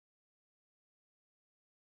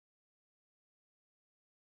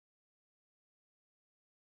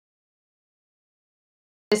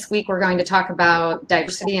This week we're going to talk about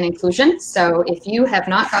diversity and inclusion. So if you have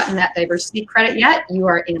not gotten that diversity credit yet, you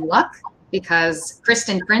are in luck, because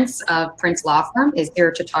Kristen Prinz of Prinz Law Firm is here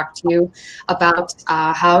to talk to you about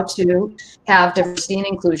how to have diversity and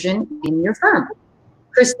inclusion in your firm.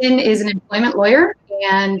 Kristen is an employment lawyer,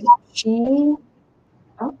 and she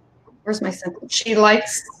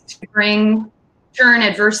likes to turn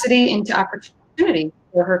adversity into opportunity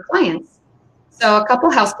for her clients. So a couple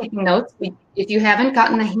housekeeping notes. If you haven't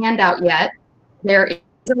gotten the handout yet, there is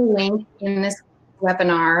a link in this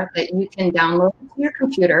webinar that you can download to your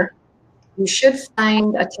computer. You should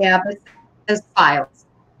find a tab that says Files,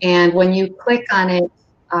 and when you click on it,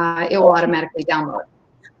 it will automatically download.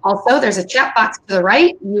 Also, there's a chat box to the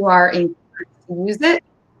right. You are encouraged to use it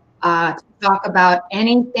to talk about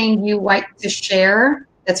anything you like to share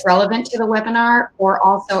that's relevant to the webinar, or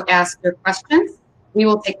also ask your questions. We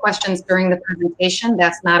will take questions during the presentation.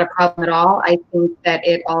 That's not a problem at all. I think that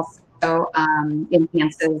it also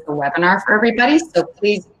enhances the webinar for everybody, so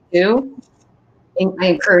please do. I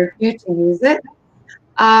encourage you to use it.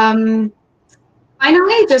 Finally,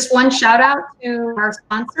 just one shout out to our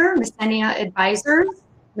sponsor, Messenia Advisors.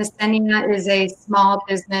 Messenia is a small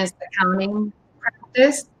business accounting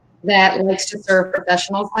practice that likes to serve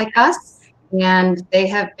professionals like us, and they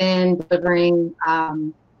have been delivering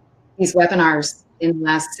these webinars in the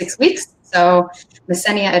last 6 weeks. So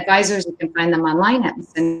Messenia Advisors, you can find them online at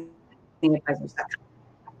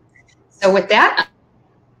messeniaadvisors.com. So with that,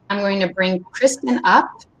 I'm going to bring Kristen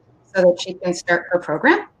up so that she can start her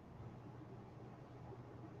program.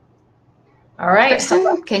 All right.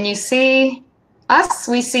 Kristen, can you see us?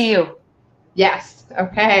 We see you. Yes.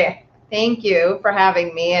 Okay. Thank you for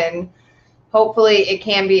having me, and hopefully it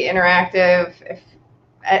can be interactive. If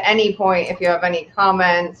at any point, if you have any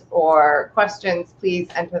comments or questions, please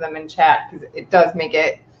enter them in chat, because it does make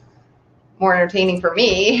it more entertaining for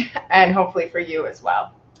me and hopefully for you as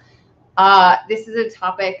well. This is a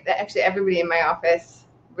topic that actually everybody in my office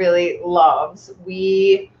really loves.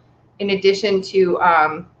 We, in addition to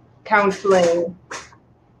counseling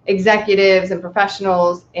executives and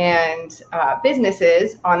professionals and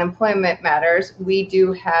businesses on employment matters, we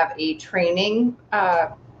do have a training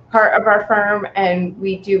part of our firm, and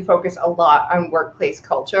we do focus a lot on workplace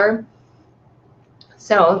culture.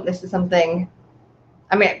 So this is something,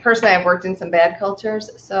 I mean, personally, I've worked in some bad cultures,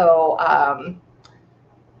 so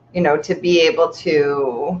you know, to be able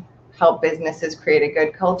to help businesses create a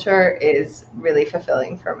good culture is really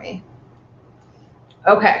fulfilling for me.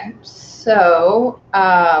 Okay, so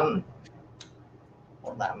hold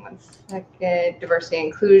on one second. Diversity and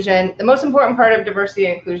inclusion. The most important part of diversity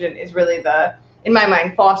and inclusion is really in my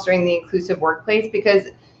mind, fostering the inclusive workplace, because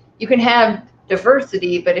you can have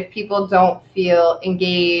diversity, but if people don't feel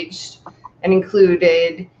engaged and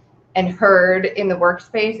included and heard in the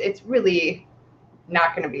workspace, it's really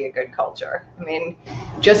not going to be a good culture. I mean,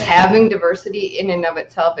 just having diversity in and of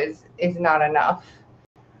itself is not enough.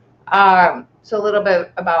 So a little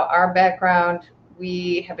bit about our background.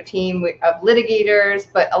 We have a team of litigators,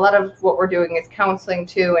 but a lot of what we're doing is counseling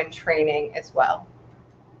too, and training as well.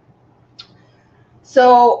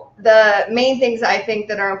 So the main things I think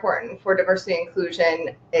that are important for diversity and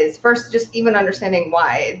inclusion is, first, just even understanding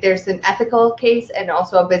why. There's an ethical case and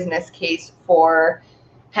also a business case for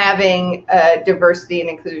having a diversity and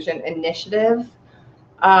inclusion initiative.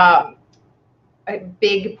 A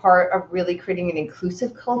big part of really creating an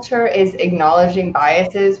inclusive culture is acknowledging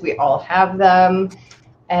biases. We all have them.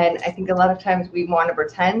 And I think a lot of times we want to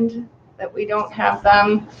pretend that we don't have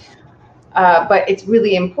them. But it's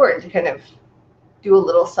really important to kind of do a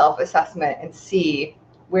little self-assessment and see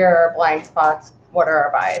where are our blind spots, what are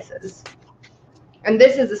our biases. And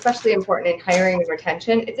this is especially important in hiring and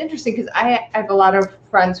retention. It's interesting because I have a lot of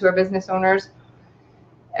friends who are business owners,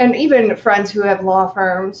 and even friends who have law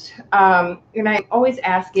firms. And I'm always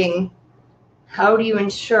asking, how do you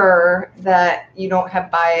ensure that you don't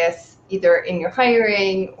have bias either in your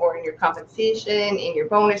hiring or in your compensation, in your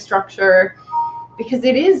bonus structure? Because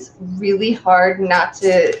it is really hard not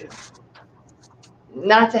to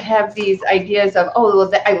have these ideas of, oh, well,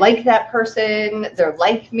 I like that person, they're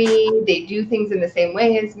like me, they do things in the same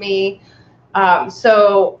way as me.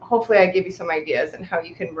 So hopefully I give you some ideas on how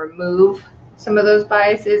you can remove some of those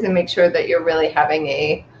biases and make sure that you're really having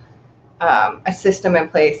a system in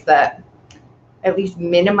place that at least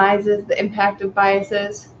minimizes the impact of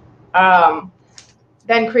biases.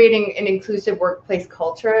 Then creating an inclusive workplace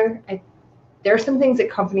culture. There are some things that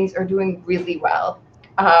companies are doing really well,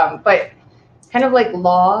 but kind of like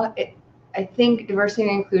law, I think diversity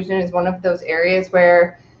and inclusion is one of those areas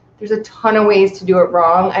where there's a ton of ways to do it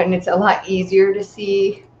wrong, and it's a lot easier to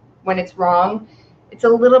see when it's wrong. it's a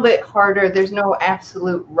little bit harder. There's no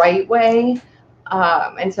absolute right way.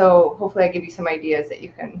 And so hopefully I give you some ideas that you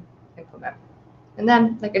can implement. And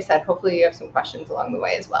then, like I said, hopefully you have some questions along the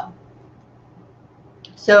way as well.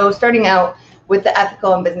 So starting out with the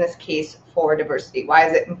ethical and business case for diversity. Why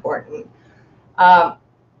is it important?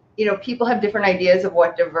 You know, people have different ideas of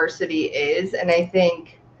what diversity is, and I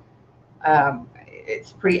think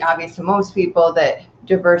it's pretty obvious to most people that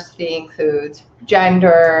diversity includes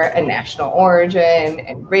gender and national origin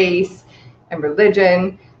and race and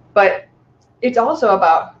religion, but it's also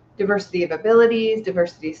about diversity of abilities,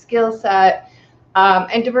 diversity of skill set,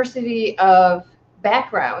 and diversity of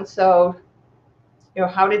background. So, you know,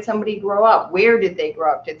 how did somebody grow up? Where did they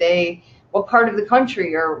grow up? What part of the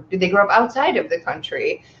country, or did they grow up outside of the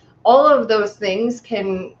country? All of those things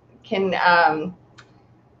can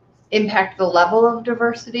impact the level of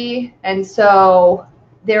diversity. And so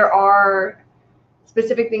there are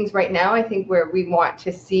specific things right now, I think, where we want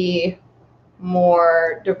to see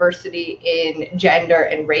more diversity in gender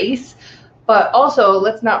and race. But also,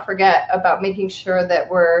 let's not forget about making sure that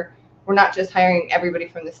we're not just hiring everybody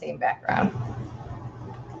from the same background.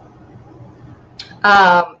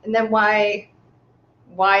 And then why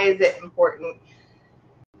is it important?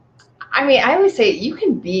 I mean, I always say you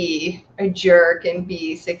can be a jerk and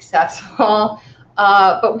be successful,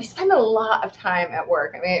 but we spend a lot of time at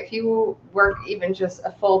work. I mean, if you work even just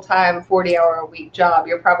a full-time 40-hour-a-week job,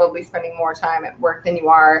 you're probably spending more time at work than you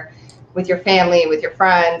are with your family, with your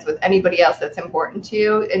friends, with anybody else that's important to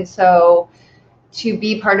you. And so to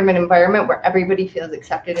be part of an environment where everybody feels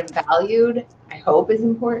accepted and valued, I hope is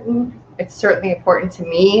important. It's certainly important to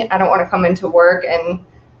me. I don't want to come into work and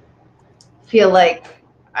feel like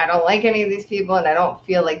I don't like any of these people, and I don't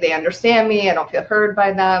feel like they understand me. I don't feel heard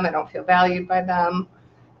by them. I don't feel valued by them.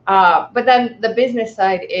 But then the business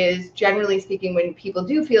side is, generally speaking, when people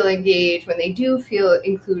do feel engaged, when they do feel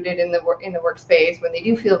included in the workspace, when they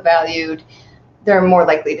do feel valued, they're more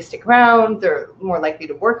likely to stick around. They're more likely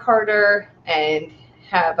to work harder and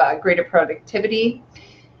have greater productivity.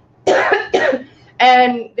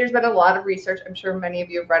 And there's been a lot of research. I'm sure many of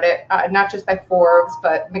you have read it, not just by Forbes,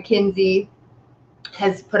 but McKinsey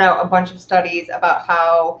has put out a bunch of studies about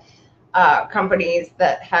how companies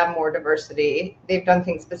that have more diversity, they've done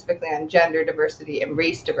things specifically on gender diversity and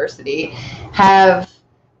race diversity, have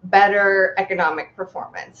better economic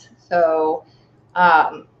performance. So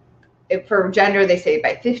for gender, they say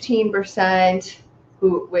by 15%,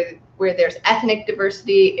 where there's ethnic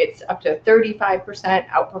diversity, it's up to 35%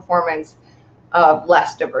 outperformance of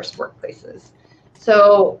less diverse workplaces.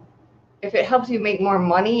 So if it helps you make more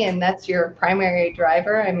money and that's your primary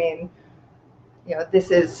driver, I mean, you know,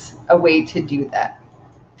 this is a way to do that.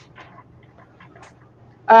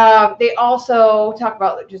 They also talk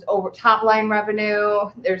about just over top line revenue.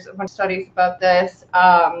 There's a bunch of studies about this,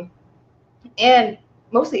 and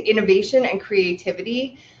mostly innovation and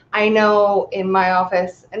creativity. I know in my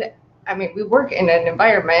office, and I mean, we work in an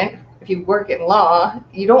environment, if you work in law,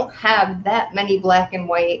 you don't have that many black and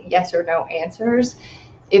white yes or no answers.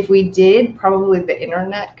 If we did, probably the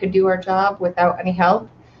internet could do our job without any help.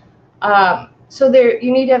 So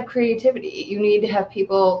you need to have creativity. You need to have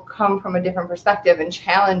people come from a different perspective and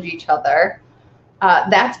challenge each other.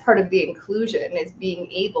 That's part of the inclusion, is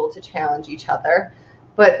being able to challenge each other.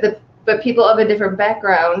 But people of a different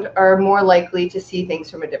background are more likely to see things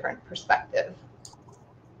from a different perspective.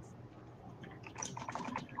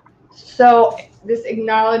 So this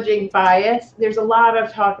acknowledging bias, there's a lot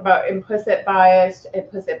of talk about implicit bias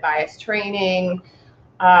training,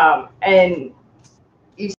 and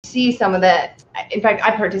you see some of that. In fact,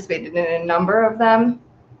 I participated in a number of them,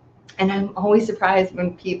 and I'm always surprised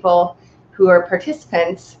when people who are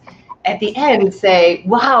participants at the end say,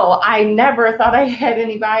 wow, I never thought I had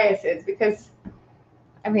any biases, because,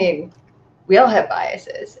 I mean, we all have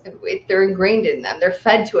biases. They're ingrained in them. They're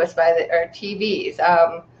fed to us by our TVs.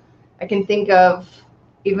 I can think of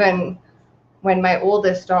even when my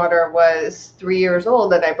oldest daughter was 3 years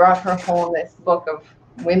old, and I brought her home this book of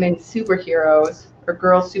women's superheroes or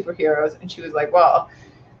girls superheroes, and she was like, well,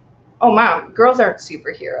 oh mom, girls aren't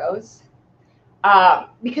superheroes,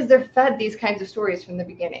 because they're fed these kinds of stories from the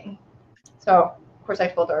beginning. So of course I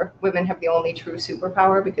told her women have the only true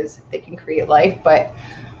superpower because they can create life, but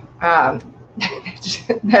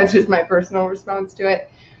that's just my personal response to it.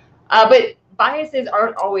 But biases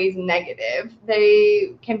aren't always negative.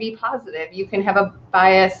 They can be positive. You can have a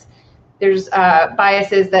bias. There's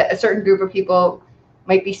biases that a certain group of people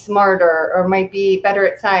might be smarter or might be better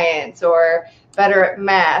at science or better at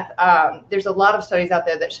math. There's a lot of studies out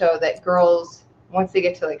there that show that girls once they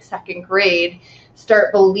get to like second grade,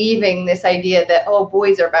 start believing this idea that, oh,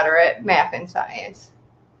 boys are better at math and science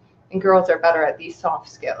and girls are better at these soft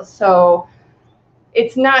skills. So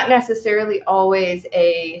it's not necessarily always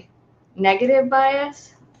a negative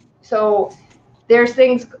bias. So there's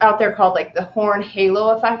things out there called like the horn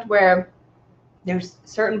halo effect, where there's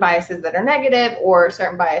certain biases that are negative, or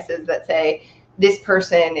certain biases that say this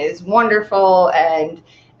person is wonderful and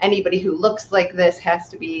anybody who looks like this has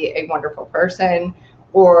to be a wonderful person,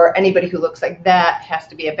 or anybody who looks like that has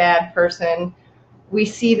to be a bad person. We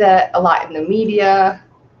see that a lot in the media,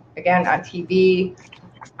 again, on TV.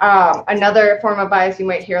 Another form of bias you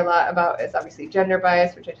might hear a lot about is obviously gender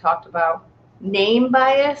bias, which I talked about. Name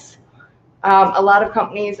bias. A lot of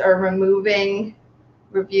companies are removing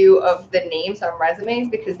review of the names on resumes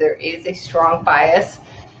because there is a strong bias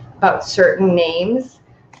about certain names.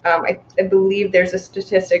 I believe there's a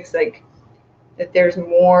statistics like that there's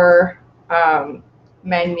more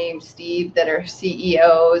men named Steve that are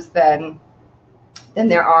CEOs than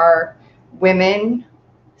there are women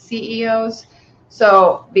CEOs.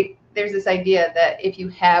 So there's this idea that if you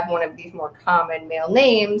have one of these more common male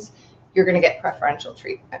names, you're going to get preferential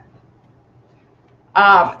treatment.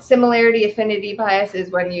 Similarity affinity bias is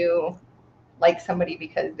when you like somebody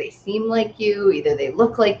because they seem like you, either they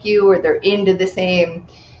look like you or they're into the same,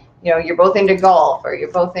 you know, you're both into golf or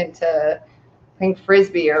you're both into playing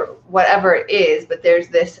frisbee or whatever it is, but there's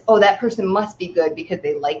this, oh, that person must be good because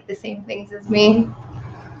they like the same things as me.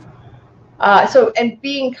 And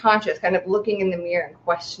being conscious, kind of looking in the mirror and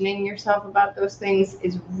questioning yourself about those things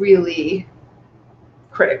is really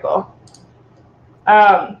critical.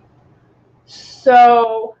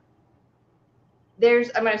 So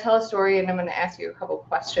I'm going to tell a story and I'm going to ask you a couple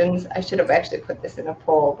questions. I should have actually put this in a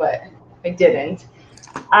poll, but I didn't.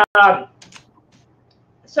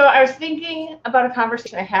 So I was thinking about a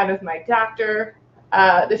conversation I had with my doctor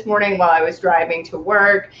this morning while I was driving to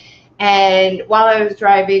work. And while I was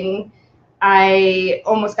driving, I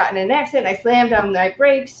almost got in an accident. I slammed on my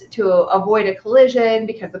brakes to avoid a collision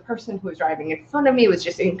because the person who was driving in front of me was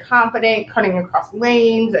just incompetent, cutting across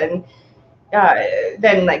lanes and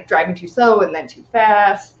then like driving too slow and then too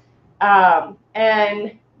fast.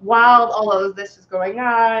 And while all of this was going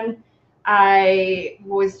on, I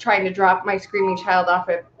was trying to drop my screaming child off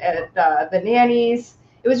at the nanny's.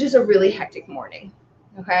 It was just a really hectic morning.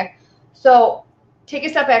 Okay. So take a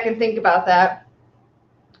step back and think about that.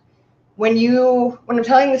 When I'm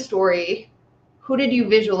telling the story, who did you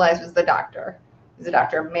visualize was the doctor? Is the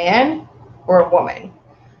doctor a man or a woman?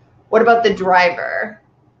 What about the driver?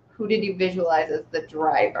 Who did you visualize as the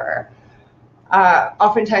driver?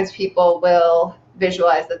 Oftentimes people will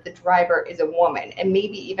visualize that the driver is a woman and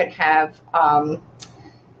maybe even have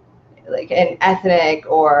like an ethnic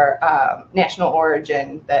or national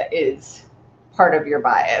origin that is part of your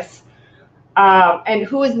bias. And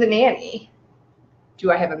who is the nanny? Do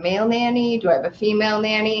I have a male nanny? Do I have a female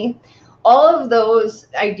nanny? All of those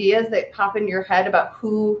ideas that pop into your head about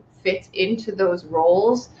who fits into those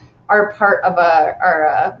roles are part of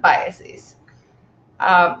our biases.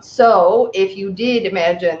 So if you did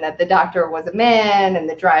imagine that the doctor was a man and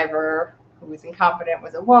the driver who was incompetent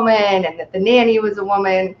was a woman and that the nanny was a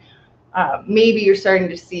woman, maybe you're starting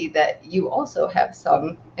to see that you also have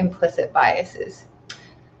some implicit biases.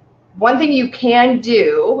 One thing you can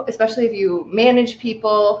do, especially if you manage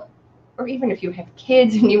people, or even if you have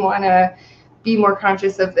kids and you want to be more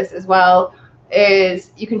conscious of this as well,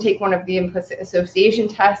 is you can take one of the implicit association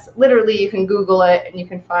tests. Literally, you can Google it and you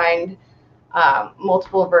can find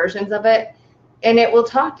multiple versions of it, and it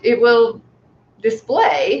will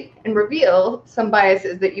display and reveal some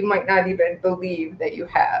biases that you might not even believe that you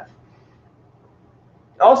have.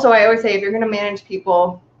 Also, I always say if you're going to manage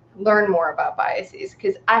people, learn more about biases,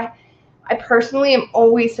 because I personally am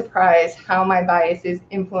always surprised how my biases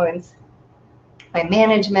influence my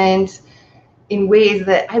management in ways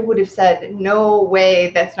that I would have said, no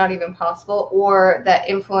way, that's not even possible, or that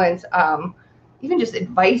influence even just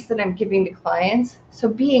advice that I'm giving to clients. So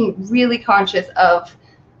being really conscious of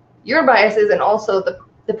your biases and also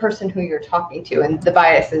the person who you're talking to and the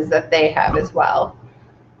biases that they have as well.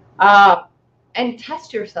 And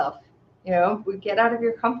test yourself, get out of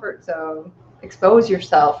your comfort zone, expose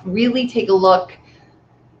yourself, really take a look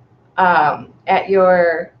at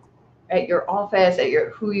your office, at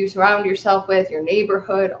who you surround yourself with, your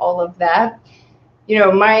neighborhood, all of that.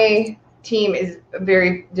 My team is a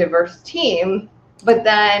very diverse team, but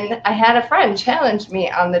then I had a friend challenge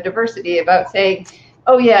me on the diversity about saying,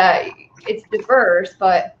 oh yeah, it's diverse,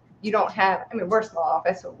 but you don't have, we're a small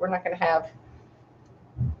office, so we're not going to have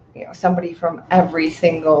somebody from every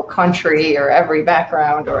single country or every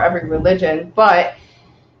background or every religion, but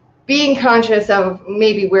being conscious of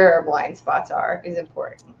maybe where our blind spots are is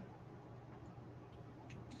important.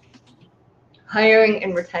 Hiring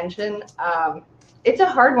and retention, it's a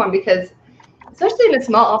hard one because especially in a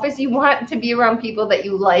small office, you want to be around people that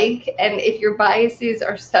you like. And if your biases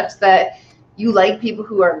are such that you like people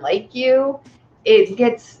who are like you, it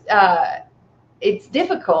gets, it's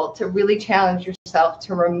difficult to really challenge yourself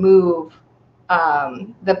to remove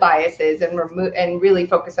the biases and really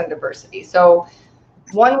focus on diversity. So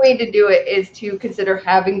one way to do it is to consider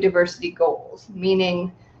having diversity goals,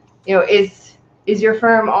 meaning, is your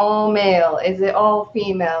firm all male? Is it all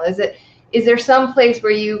female? Is there some place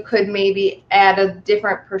where you could maybe add a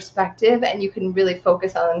different perspective and you can really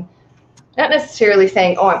focus on not necessarily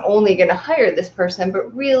saying, oh, I'm only going to hire this person,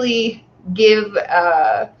 but really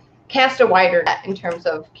cast a wider net in terms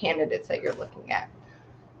of candidates that you're looking at.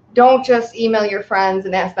 Don't just email your friends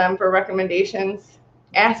and ask them for recommendations.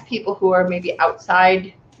 Ask people who are maybe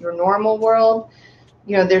outside your normal world.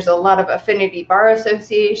 There's a lot of affinity bar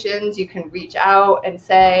associations. You can reach out and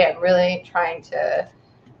say, I'm really trying to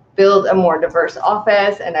build a more diverse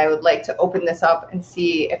office, and I would like to open this up and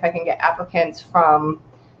see if I can get applicants from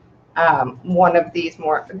one of these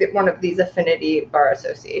affinity bar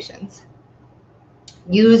associations.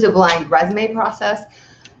 Use a blind resume process.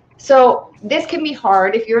 So this can be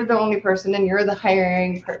hard if you're the only person and you're the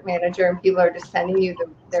hiring manager and people are just sending you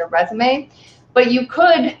their resume. But you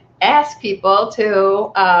could ask people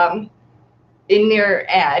to, in their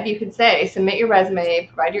ad, you could say, submit your resume,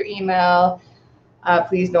 provide your email,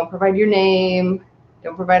 please don't provide your name,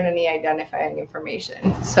 don't provide any identifying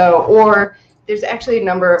information. So, or there's actually a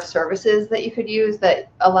number of services that you could use that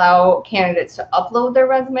allow candidates to upload their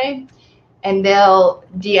resume and they'll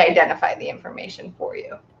de-identify the information for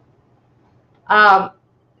you.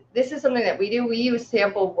 This is something that we do. We use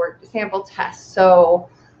sample tests. So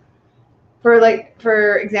for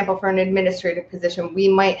example, for an administrative position, we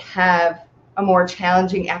might have a more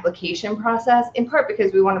challenging application process, in part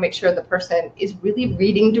because we want to make sure the person is really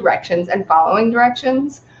reading directions and following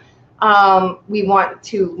directions. We want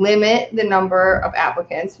to limit the number of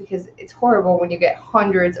applicants because it's horrible when you get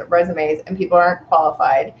hundreds of resumes and people aren't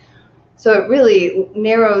qualified. So it really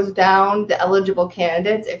narrows down the eligible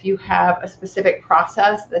candidates if you have a specific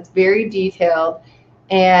process that's very detailed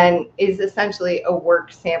and is essentially a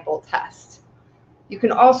work sample test. You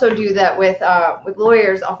can also do that with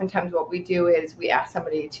lawyers. Oftentimes what we do is we ask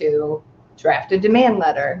somebody to draft a demand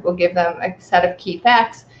letter. We'll give them a set of key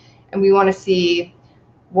facts, and we want to see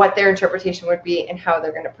what their interpretation would be and how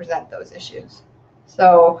they're going to present those issues.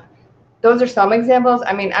 So those are some examples.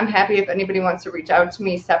 I mean, I'm happy if anybody wants to reach out to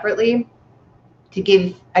me separately to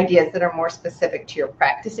give ideas that are more specific to your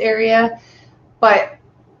practice area. But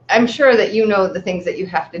I'm sure that you know the things that you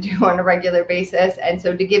have to do on a regular basis. And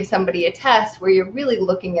so to give somebody a test where you're really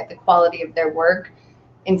looking at the quality of their work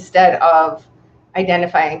instead of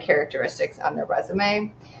identifying characteristics on their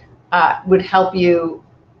resume would help you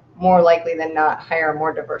more likely than not hire a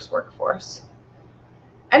more diverse workforce.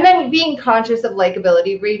 And then being conscious of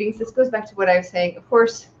likability ratings. This goes back to what I was saying. Of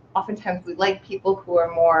course, oftentimes we like people who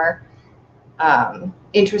are more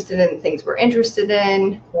interested in things we're interested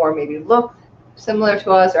in, or maybe look similar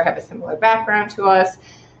to us or have a similar background to us.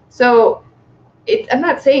 So I'm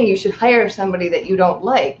not saying you should hire somebody that you don't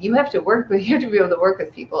like. You have to be able to work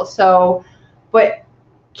with people. So, but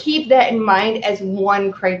keep that in mind as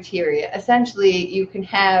one criteria. Essentially, you can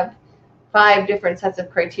have 5 different sets of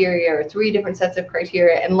criteria or 3 different sets of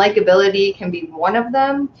criteria, and likability can be one of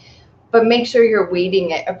them, but make sure you're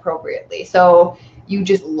weighting it appropriately. So you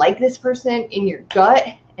just like this person in your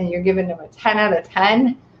gut and you're giving them a 10 out of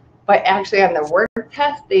 10, but actually on the work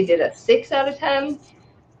test, they did a 6 out of 10.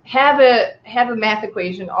 Have a math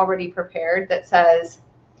equation already prepared that says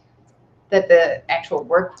that the actual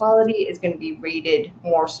work quality is going to be rated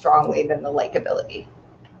more strongly than the likability.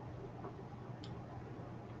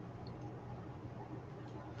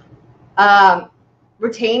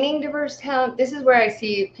 Retaining diverse talent, this is where I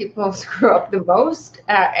see people screw up the most,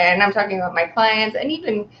 and I'm talking about my clients and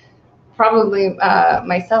even probably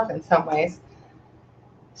myself in some ways.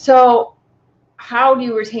 So how do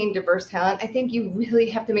you retain diverse talent? I think you really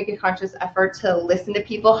have to make a conscious effort to listen to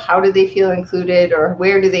people. How do they feel included, or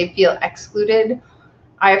where do they feel excluded?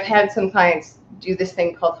 I've had some clients do this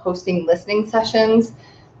thing called hosting listening sessions.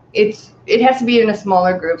 It has to be in a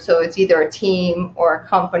smaller group, so it's either a team or a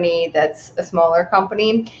company that's a smaller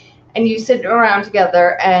company, and you sit around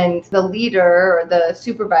together and the leader or the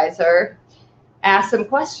supervisor asks some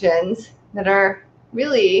questions that are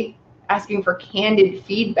really asking for candid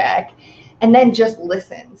feedback, and then just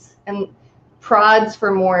listens and prods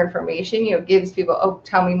for more information, gives people, oh,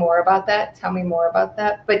 tell me more about that,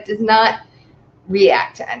 but does not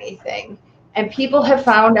react to anything. And people have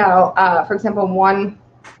found out, for example, one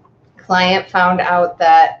client found out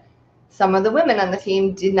that some of the women on the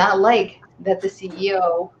team did not like that the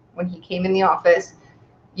CEO, when he came in the office,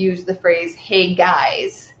 used the phrase, hey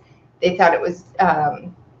guys. They thought it was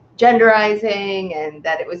genderizing and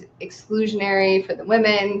that it was exclusionary for the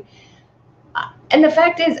women. And the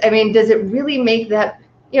fact is, I mean, does it really make that,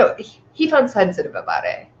 he felt sensitive about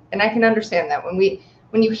it. And I can understand that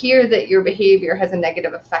when you hear that your behavior has a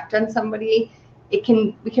negative effect on somebody, we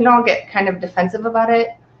can all get kind of defensive about it.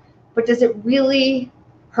 But does it really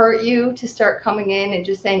hurt you to start coming in and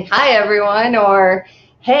just saying, hi, everyone, or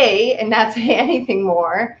hey, and not say anything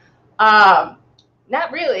more?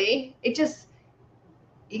 Not really.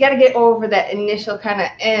 You got to get over that initial kind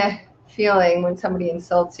of feeling when somebody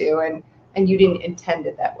insults you and you didn't intend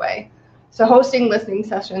it that way. So hosting listening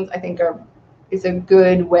sessions, I think, is a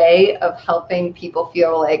good way of helping people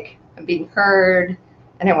feel like I'm being heard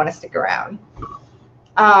and I want to stick around.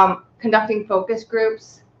 Conducting focus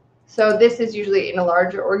groups. So this is usually in a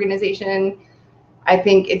larger organization. I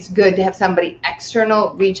think it's good to have somebody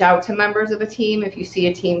external reach out to members of a team if you see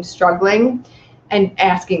a team struggling and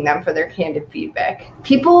asking them for their candid feedback.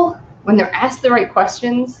 People, when they're asked the right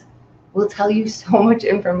questions, will tell you so much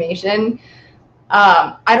information.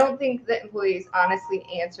 I don't think that employees honestly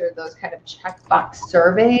answer those kind of checkbox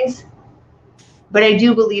surveys, but I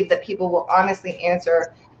do believe that people will honestly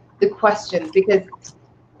answer the questions, because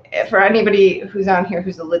for anybody who's on here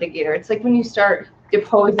who's a litigator, it's like when you start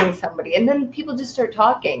deposing somebody and then people just start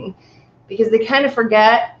talking because they kind of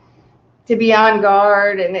forget to be on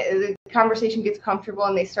guard, and the conversation gets comfortable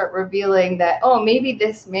and they start revealing that, oh, maybe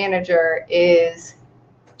this manager is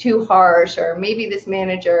too harsh, or maybe this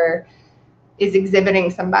manager is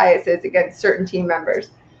exhibiting some biases against certain team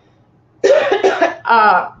members.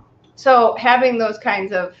 So having those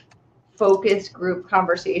kinds of focus group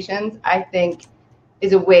conversations, I think,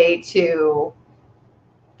 is a way to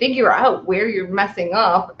figure out where you're messing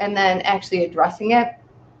up and then actually addressing it.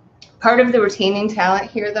 Part of the retaining talent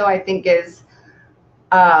here, though, I think, is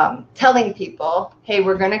telling people, hey,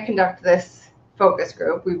 we're going to conduct this focus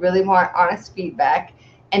group. We really want honest feedback,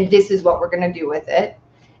 and this is what we're going to do with it.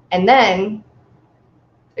 And then,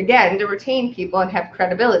 again, to retain people and have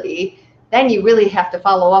credibility, then you really have to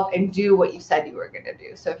follow up and do what you said you were going to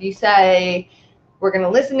do. So if you say, we're going to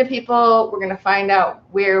listen to people, we're going to find out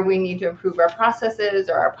where we need to improve our processes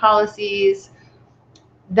or our policies,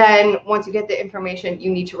 then once you get the information, you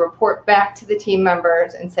need to report back to the team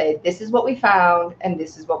members and say, this is what we found and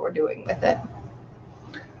this is what we're doing with it.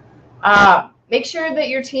 Make sure that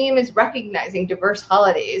your team is recognizing diverse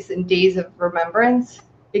holidays and days of remembrance.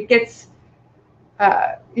 It gets,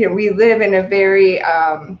 we live in a very,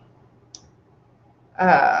 a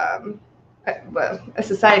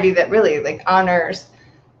society that really honors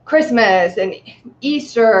Christmas and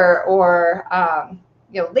Easter, or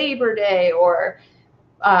Labor Day, or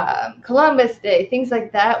Columbus Day, things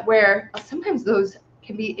like that, where sometimes those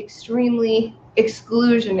can be extremely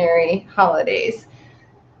exclusionary holidays.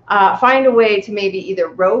 Find a way to maybe either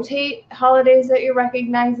rotate holidays that you're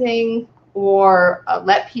recognizing, or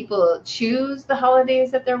let people choose the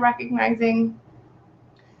holidays that they're recognizing.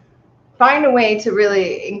 Find a way to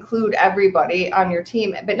really include everybody on your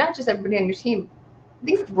team, but not just everybody on your team.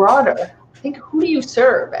 Think broader. Think, who do you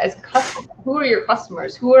serve as a customer? Who are your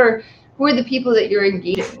customers? Who are the people that you're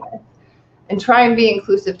engaging with? And try and be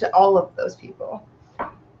inclusive to all of those people.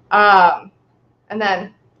 And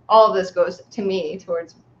then all of this goes, to me,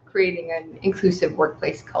 towards creating an inclusive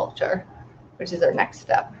workplace culture, which is our next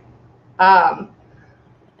step.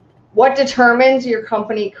 What determines your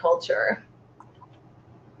company culture?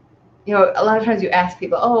 A lot of times you ask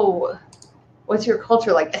people, oh, what's your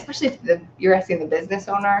culture like? Especially if you're asking the business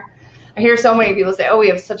owner. I hear so many people say, oh, we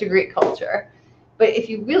have such a great culture. But if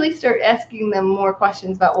you really start asking them more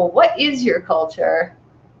questions about, well, what is your culture?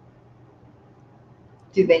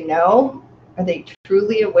 Do they know? Are they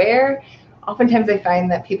truly aware? Oftentimes I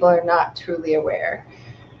find that people are not truly aware.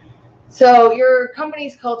 So your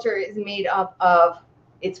company's culture is made up of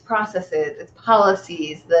its processes, its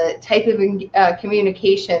policies, the type of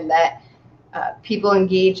communication that people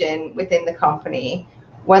engage in within the company,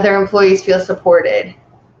 whether employees feel supported.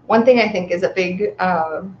 One thing I think is a big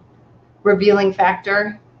revealing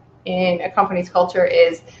factor in a company's culture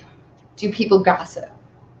is, do people gossip?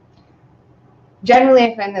 Generally,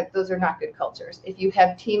 I find that those are not good cultures. If you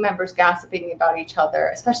have team members gossiping about each other,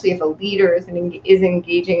 especially if a leader is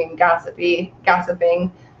engaging in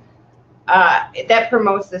gossiping, that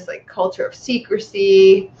promotes this like culture of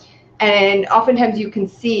secrecy. And oftentimes you can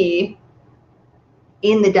see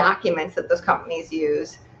in the documents that those companies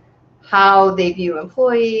use how they view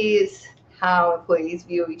employees, how employees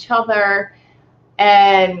view each other,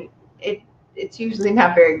 and it's usually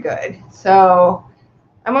not very good. So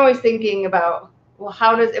I'm always thinking about, well,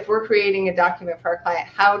 how does, if we're creating a document for our client,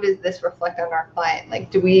 how does this reflect on our client?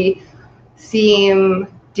 Like, do we seem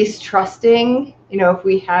distrusting, you know, if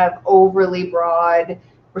we have overly broad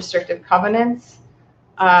restrictive covenants?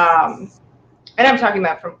 And I'm talking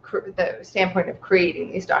about from the standpoint of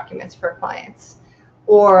creating these documents for clients.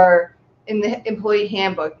 Or in the employee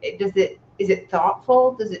handbook, is it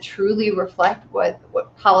thoughtful? Does it truly reflect what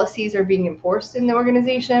policies are being enforced in the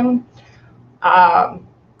organization?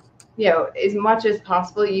 You know, as much as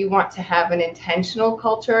possible, you want to have an intentional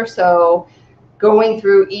culture. So going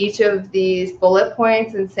through each of these bullet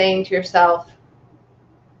points and saying to yourself,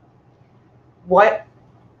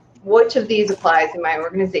 which of these applies in my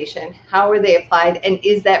organization? How are they applied? And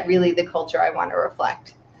is that really the culture I want to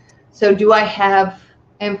reflect? So do I have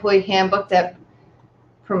an employee handbook that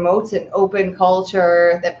promotes an open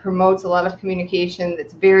culture, that promotes a lot of communication,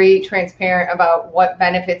 that's very transparent about what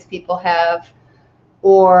benefits people have,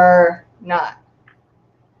 or not?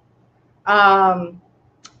 The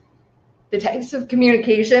types of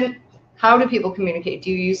communication, how do people communicate?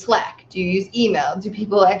 Do you use Slack? Do you use email? Do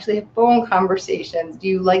people actually have phone conversations? Do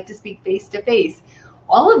you like to speak face to face?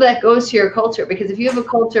 All of that goes to your culture, because if you have a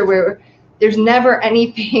culture where there's never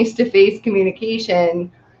any face to face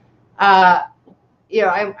communication, you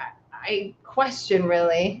know, I question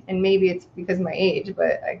really, and maybe it's because of my age,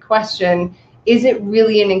 but I question, is it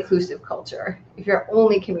really an inclusive culture if you're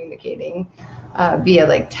only communicating via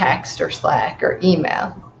like text or Slack or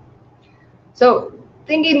email? So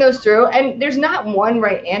thinking those through, and there's not one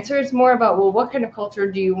right answer. It's more about, well, what kind of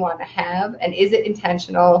culture do you want to have, and is it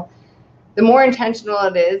intentional? The more intentional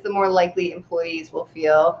it is, the more likely employees will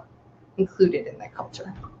feel included in that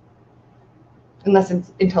culture, unless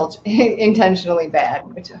it's intentionally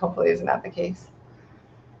bad, which hopefully is not the case.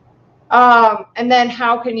 And then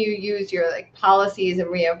how can you use your like policies and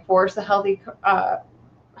reinforce a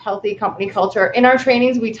healthy company culture? In our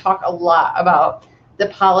trainings, we talk a lot about the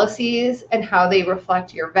policies and how they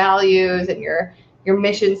reflect your values and your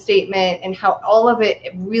mission statement, and how all of it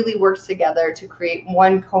really works together to create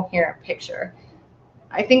one coherent picture.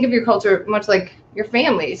 I think of your culture much like your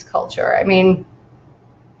family's culture. I mean,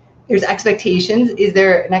 there's expectations. Is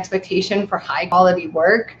there an expectation for high quality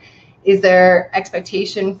work? Is there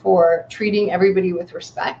expectation for treating everybody with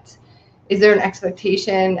respect? Is there an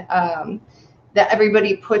expectation that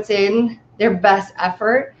everybody puts in their best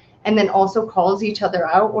effort and then also calls each other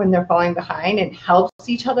out when they're falling behind and helps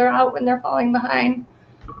each other out when they're falling behind?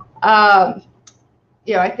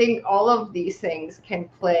 You know, I think all of these things can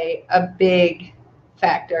play a big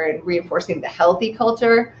factor in reinforcing the healthy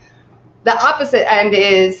culture. The opposite end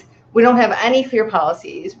is we don't have any clear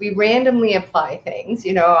policies. We randomly apply things,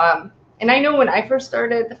 you know. And I know when I first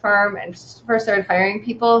started the firm and first started hiring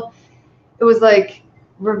people, it was like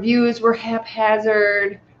reviews were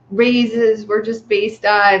haphazard, raises were just based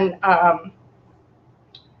on, I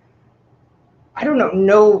don't know,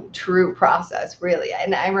 no true process really.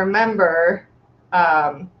 And I remember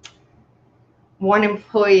one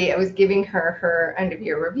employee, I was giving her end of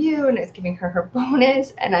year review and I was giving her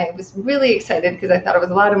bonus, and I was really excited because I thought it was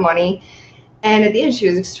a lot of money. And at the end, she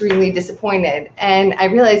was extremely disappointed. And I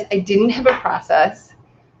realized I didn't have a process.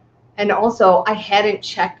 And also I hadn't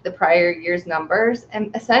checked the prior year's numbers. And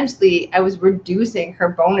essentially I was reducing her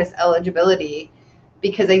bonus eligibility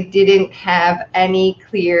because I didn't have any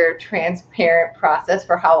clear, transparent process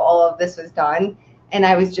for how all of this was done. And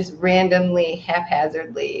I was just randomly,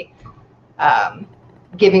 haphazardly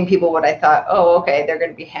giving people what I thought, oh, okay, they're going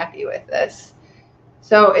to be happy with this.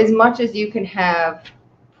 So as much as you can have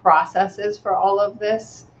processes for all of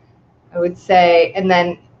this, I would say, and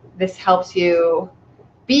then this helps you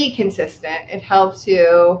be consistent. It helps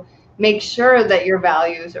you make sure that your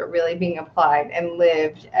values are really being applied and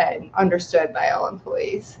lived and understood by all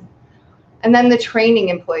employees. And then the training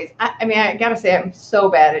employees. I mean, I gotta say, I'm so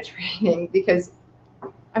bad at training because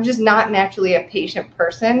I'm just not naturally a patient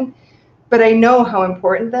person, but I know how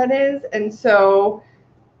important that is. And so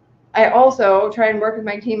I also try and work with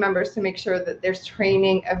my team members to make sure that there's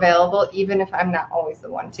training available, even if I'm not always the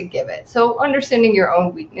one to give it. So understanding your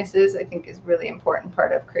own weaknesses, I think, is really important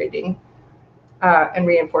part of creating and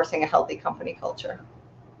reinforcing a healthy company culture.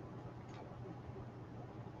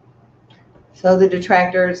 So the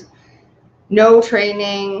detractors: no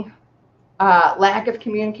training, lack of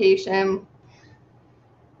communication,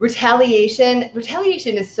 Retaliation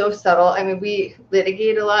is so subtle. I mean, we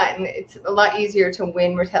litigate a lot, and it's a lot easier to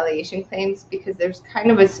win retaliation claims because there's kind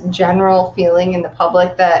of a general feeling in the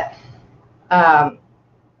public that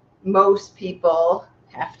most people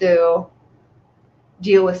have to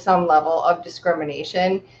deal with some level of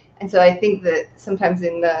discrimination. And so I think that sometimes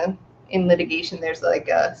in litigation, there's like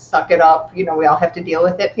a suck it up, we all have to deal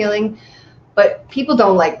with it feeling. But people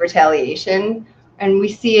don't like retaliation, and we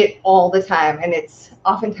see it all the time, and it's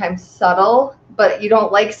oftentimes subtle, but you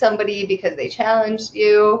don't like somebody because they challenged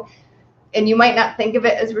you, and you might not think of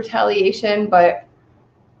it as retaliation, but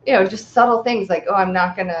just subtle things like, oh, I'm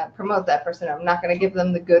not going to promote that person. I'm not going to give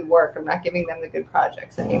them the good work. I'm not giving them the good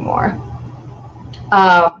projects anymore.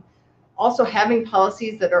 Also, having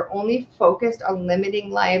policies that are only focused on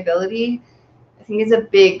limiting liability, I think, is a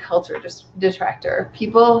big culture detractor.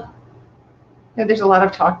 People, there's a lot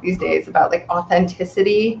of talk these days about like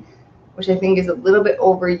authenticity, which I think is a little bit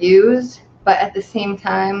overused, but at the same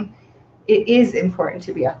time, it is important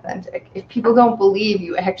to be authentic. If people don't believe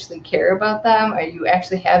you actually care about them, or you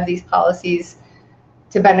actually have these policies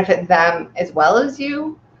to benefit them as well as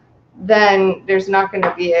you, then you're just not going to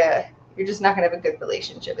have a good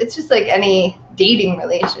relationship. It's just like any dating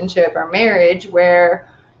relationship or marriage where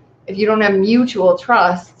if you don't have mutual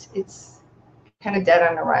trust, it's kind of dead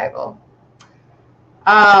on arrival.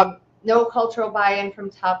 No cultural buy-in from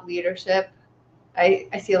top leadership. I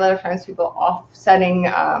see a lot of times people offsetting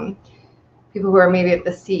people who are maybe at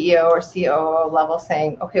the CEO or COO level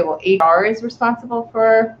saying, okay, well, HR is responsible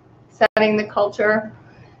for setting the culture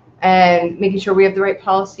and making sure we have the right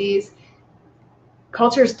policies.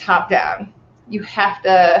 Culture is top down. You have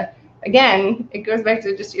to, again, it goes back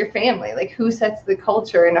to just your family. Like, who sets the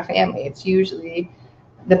culture in a family? It's usually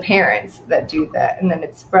the parents that do that, and then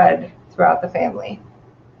it's spread throughout the family.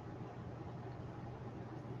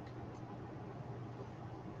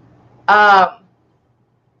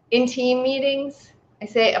 In team meetings, I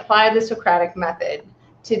say apply the Socratic method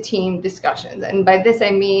to team discussions. And by this,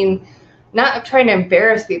 I mean not trying to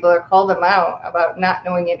embarrass people or call them out about not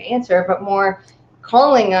knowing an answer, but more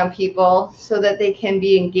calling on people so that they can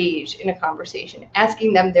be engaged in a conversation,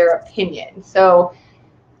 asking them their opinion. So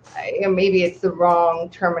maybe it's the wrong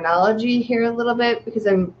terminology here a little bit, because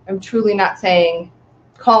I'm truly not saying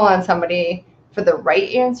call on somebody for the right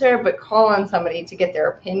answer, but call on somebody to get their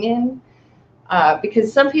opinion.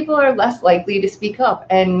 Because some people are less likely to speak up,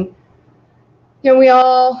 and we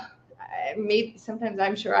all maybe sometimes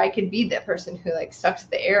I'm sure I could be that person who like sucks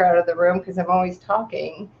the air out of the room because I'm always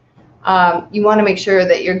talking. You want to make sure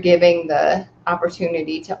that you're giving the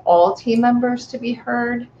opportunity to all team members to be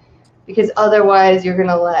heard, because otherwise you're going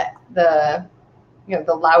to let the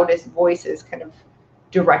loudest voices kind of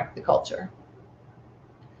direct the culture.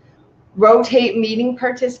 Rotate meeting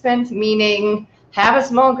participants, meaning have a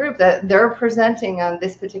small group that they're presenting on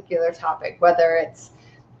this particular topic, whether it's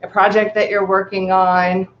a project that you're working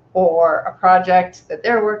on or a project that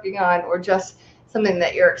they're working on or just something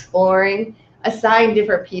that you're exploring. Assign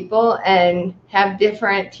different people and have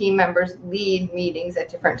different team members lead meetings at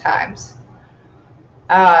different times.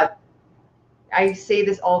 I say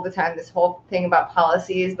this all the time, this whole thing about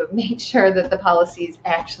policies, but make sure that the policies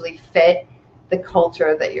actually fit the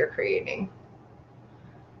culture that you're creating.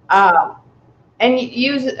 And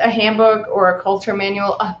use a handbook or a culture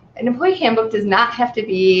manual. An employee handbook does not have to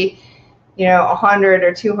be, 100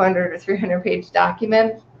 or 200 or 300 page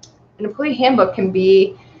document. An employee handbook can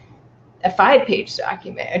be a 5-page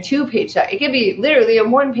document, a 2-page document. It could be literally a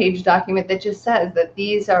 1-page document that just says that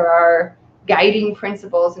these are our guiding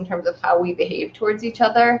principles in terms of how we behave towards each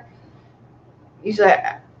other. Usually,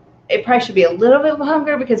 it probably should be a little bit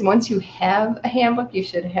longer, because once you have a handbook, you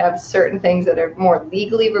should have certain things that are more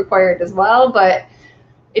legally required as well, but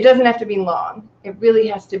it doesn't have to be long. It really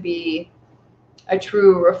has to be a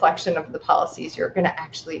true reflection of the policies you're going to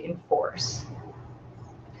actually enforce.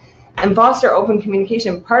 And foster open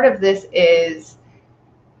communication. Part of this is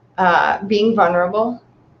being vulnerable,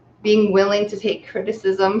 being willing to take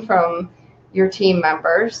criticism from your team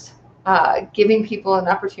members, giving people an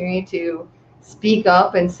opportunity to speak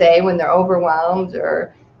up and say when they're overwhelmed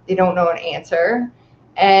or they don't know an answer,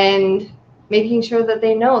 and making sure that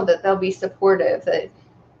they know that they'll be supportive, that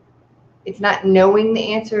it's not knowing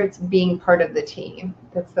the answer, it's being part of the team.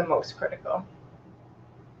 That's the most critical.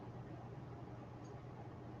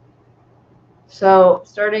 So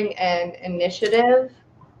starting an initiative,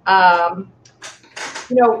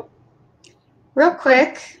 real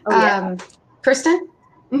quick, Kristen?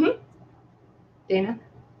 Mm-hmm. Dana?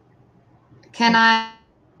 Can I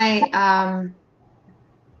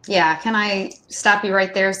Yeah, can I stop you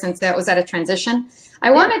right there since that was at a transition? I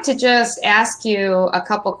wanted to just ask you a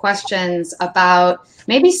couple questions about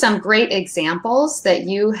maybe some great examples that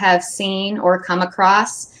you have seen or come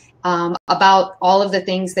across about all of the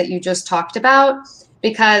things that you just talked about,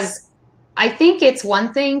 because I think it's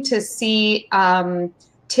one thing to see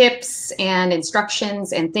tips and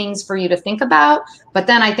instructions and things for you to think about, but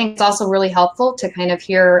then I think it's also really helpful to kind of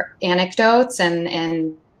hear anecdotes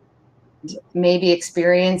and maybe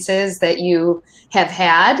experiences that you have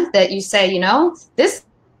had that you say, you know, this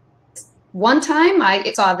one time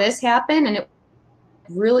I saw this happen and it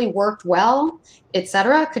really worked well,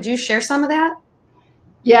 etc. Could you share some of that?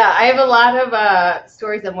 Yeah, I have a lot of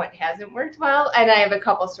stories on what hasn't worked well, and I have a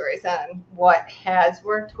couple stories on what has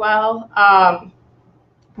worked well.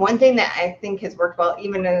 One thing that I think has worked well,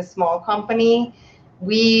 even in a small company,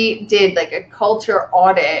 we did like a culture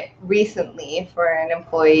audit recently for an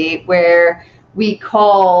employee where we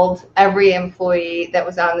called every employee that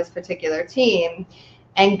was on this particular team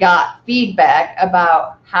and got feedback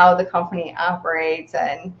about how the company operates.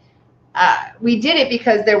 And we did it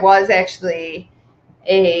because there was actually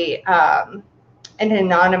a an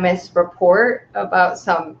anonymous report about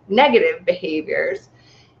some negative behaviors.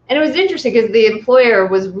 And it was interesting because the employer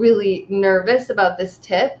was really nervous about this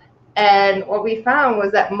tip. And what we found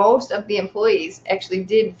was that most of the employees actually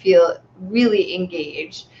did feel really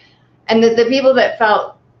engaged. And that the people that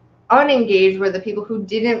felt unengaged were the people who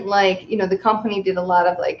didn't like, you know, the company did a lot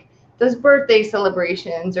of like those birthday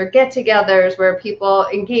celebrations or get togethers where people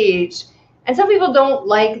engage. And some people don't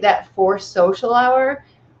like that forced social hour.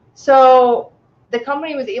 So the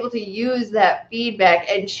company was able to use that feedback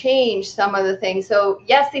and change some of the things. So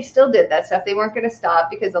yes, they still did that stuff. They weren't going to stop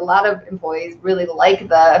because a lot of employees really like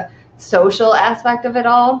the social aspect of it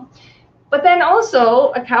all. But then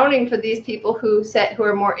also accounting for these people who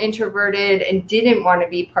are more introverted and didn't want to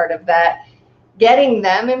be part of that, getting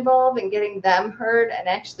them involved and getting them heard and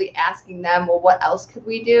actually asking them, well, what else could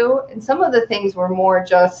we do? And some of the things were more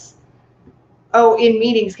just, oh, in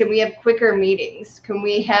meetings, can we have quicker meetings? Can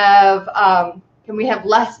we have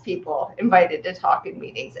less people invited to talk in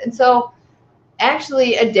meetings? And so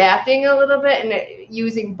actually adapting a little bit and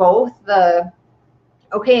using both the,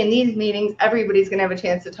 okay, in these meetings, everybody's going to have a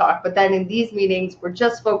chance to talk. But then in these meetings, we're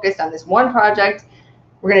just focused on this one project.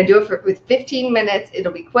 We're going to do it with 15 minutes.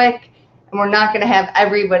 It'll be quick. And we're not going to have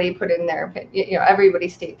everybody put in their opinion, you know, everybody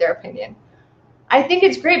state their opinion. I think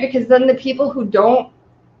it's great because then the people who don't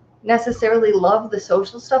necessarily love the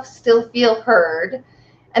social stuff still feel heard.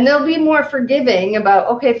 And they'll be more forgiving about,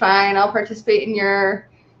 okay, fine, I'll participate in your,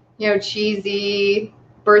 you know, cheesy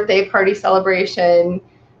birthday party celebration,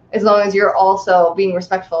 as long as you're also being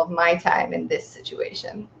respectful of my time in this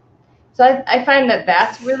situation. So I find that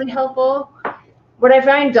that's really helpful. What I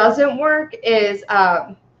find doesn't work is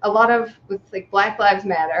a lot of, with like Black Lives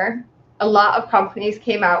Matter, a lot of companies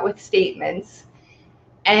came out with statements.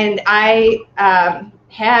 And I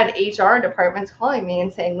had HR departments calling me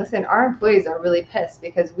and saying, listen, our employees are really pissed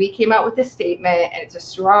because we came out with this statement and it's a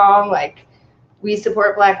strong, like, we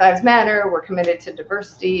support Black Lives Matter, we're committed to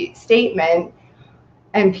diversity statement.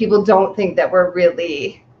 And people don't think that we're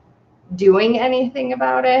really doing anything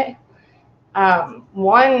about it.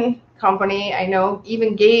 One company I know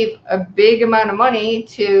even gave a big amount of money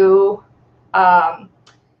to some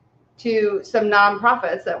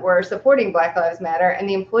nonprofits that were supporting Black Lives Matter, and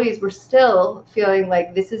the employees were still feeling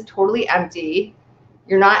like this is totally empty.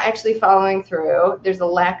 You're not actually following through. There's a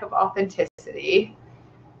lack of authenticity.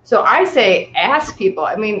 So I say ask people.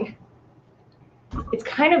 I mean, it's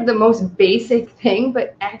kind of the most basic thing,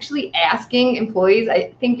 but actually asking employees,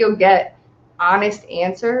 I think you'll get honest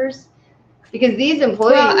answers, because these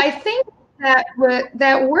employees. Well, I think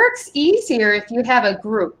that works easier if you have a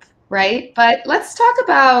group, right? But let's talk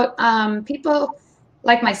about people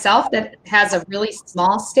like myself that has a really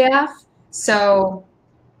small staff. So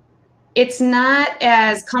it's not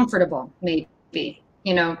as comfortable, maybe.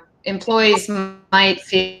 You know, employees might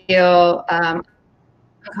feel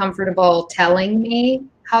uncomfortable telling me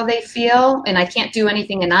how they feel, and I can't do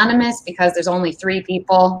anything anonymous because there's only 3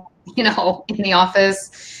 people, you know, in the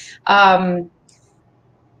office.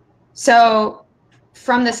 So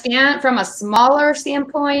from a smaller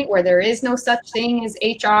standpoint where there is no such thing as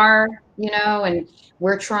HR, you know, and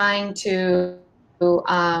we're trying to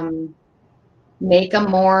make a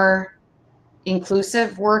more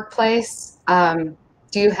inclusive workplace,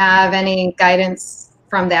 do you have any guidance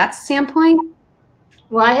from that standpoint?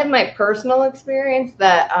 Well, I have my personal experience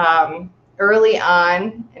that early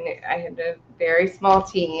on, and I had a very small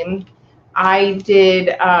team, I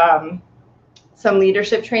did some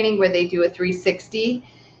leadership training where they do a 360.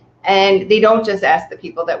 And they don't just ask the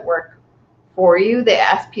people that work for you, they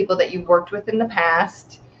ask people that you've worked with in the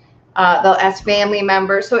past. They'll ask family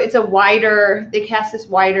members. So it's a wider, they cast this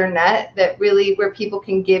wider net that really where people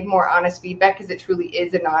can give more honest feedback because it truly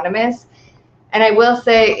is anonymous. And I will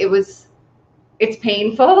say it's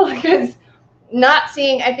painful because not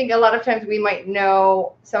seeing, I think a lot of times we might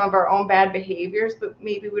know some of our own bad behaviors, but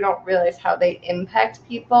maybe we don't realize how they impact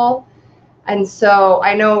people. And so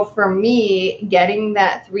I know for me, getting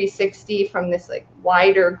that 360 from this like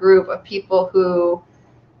wider group of people who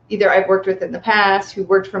either I've worked with in the past, who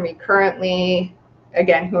worked for me currently,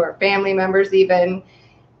 again, who are family members even,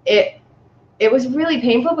 it was really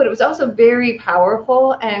painful, but it was also very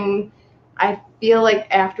powerful. And I feel like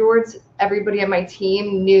afterwards, everybody on my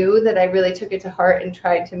team knew that I really took it to heart and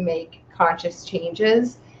tried to make conscious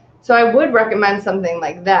changes. So I would recommend something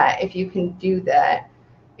like that if you can do that.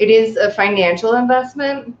 It is a financial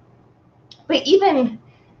investment, but even,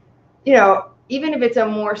 you know, even if it's a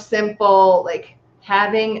more simple, like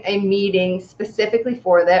having a meeting specifically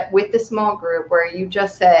for that with the small group where you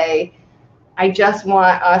just say, I just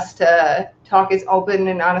want us to talk as open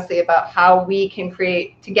and honestly about how we can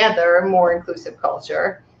create together a more inclusive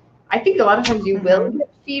culture. I think a lot of times you will get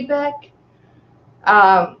feedback.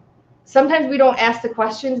 Sometimes we don't ask the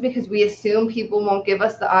questions because we assume people won't give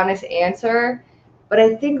us the honest answer. But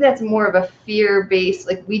I think that's more of a fear-based,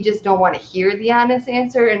 like we just don't want to hear the honest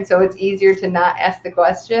answer. And so it's easier to not ask the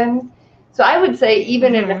question. So I would say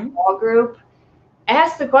even in a small group,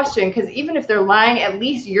 ask the question, because even if they're lying, at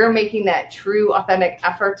least you're making that true, authentic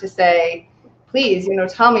effort to say, please, you know,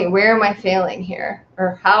 tell me, where am I failing here?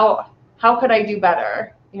 Or how could I do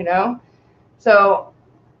better, you know? So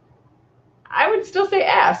I would still say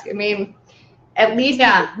ask. I mean, at least.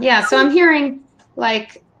 Yeah. So I'm hearing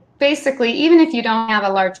like, basically, even if you don't have a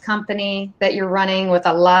large company that you're running with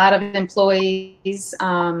a lot of employees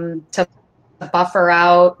to buffer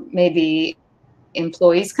out maybe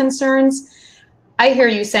employees' concerns, I hear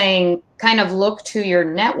you saying kind of look to your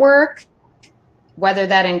network, whether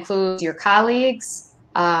that includes your colleagues,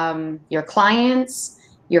 your clients,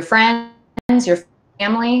 your friends, your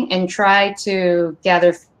family, and try to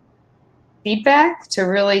gather feedback to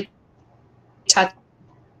really touch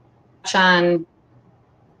on,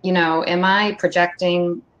 you know, am I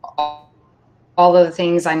projecting all of the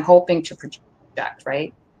things I'm hoping to project,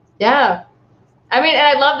 right? Yeah. I mean, and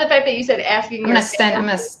I love the fact that you said asking. I'm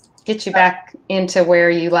gonna get you back into where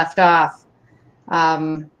you left off.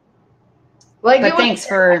 But thanks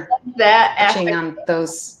for touching on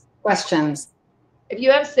those questions. If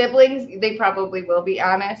you have siblings, they probably will be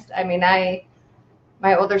honest. I mean,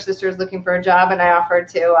 my older sister is looking for a job, and I offered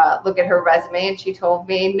to look at her resume, and she told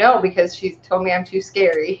me no because she told me I'm too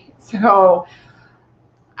scary. So,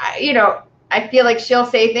 you know, I feel like she'll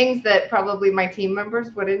say things that probably my team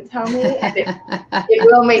members wouldn't tell me. And it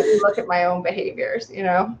will make me look at my own behaviors, you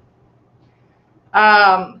know?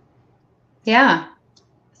 Yeah.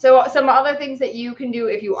 So some other things that you can do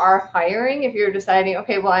if you are hiring, if you're deciding,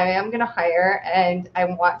 okay, well, I am going to hire and I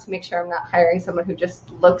want to make sure I'm not hiring someone who just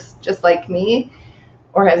looks just like me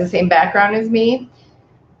or has the same background as me.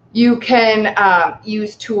 You can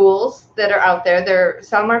use tools that are out there.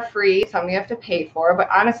 Some are free, some you have to pay for. But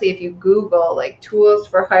honestly, if you Google like tools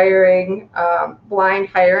for hiring, blind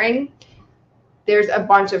hiring, there's a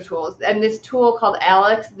bunch of tools. And this tool called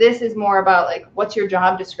Alex, this is more about like, what's your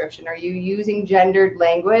job description? Are you using gendered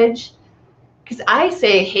language? Because I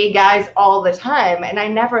say, hey guys, all the time. And I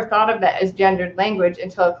never thought of that as gendered language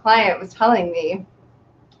until a client was telling me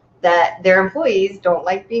that their employees don't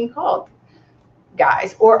like being called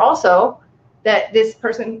guys, or also that this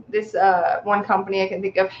one company I can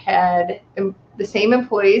think of had the same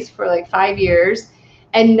employees for like 5 years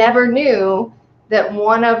and never knew that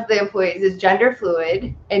one of the employees is gender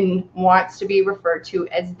fluid and wants to be referred to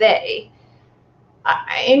as they.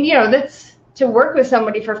 And you know, that's to work with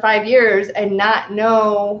somebody for 5 years and not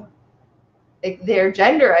know like their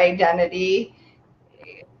gender identity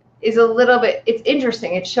is a little bit, it's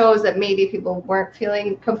interesting. It shows that maybe people weren't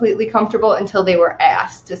feeling completely comfortable until they were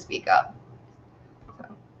asked to speak up.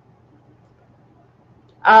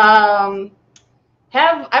 So,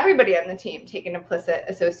 have everybody on the team take an implicit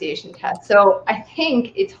association test. So I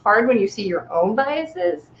think it's hard when you see your own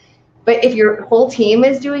biases, but if your whole team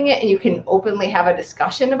is doing it and you can openly have a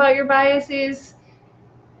discussion about your biases,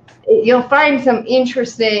 you'll find some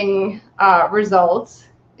interesting results.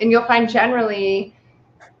 And you'll find generally,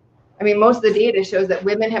 I mean, most of the data shows that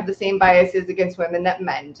women have the same biases against women that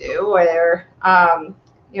men do, or,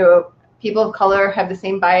 you know, people of color have the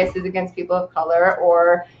same biases against people of color,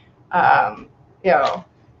 or, you know,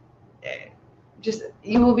 just,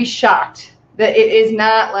 you will be shocked That it is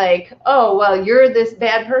not like, oh, well, you're this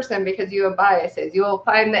bad person because you have biases. You will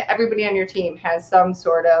find that everybody on your team has some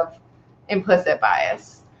sort of implicit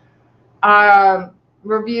bias.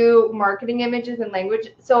 Review marketing images and language.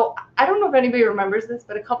 So I don't know if anybody remembers this,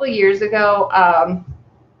 but a couple of years ago,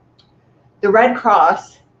 the Red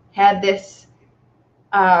Cross had this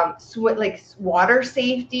like water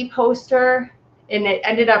safety poster, and it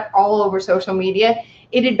ended up all over social media.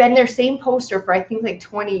 It had been their same poster for I think like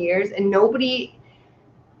 20 years, and nobody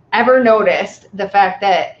ever noticed the fact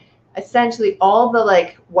that essentially all the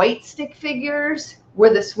like white stick figures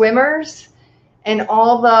were the swimmers, and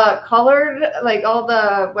all the colored, like all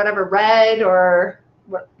the whatever red or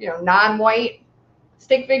non-white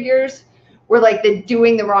stick figures were like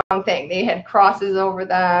doing the wrong thing. They had crosses over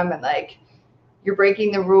them, and like, you're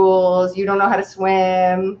breaking the rules, you don't know how to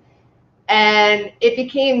swim. And it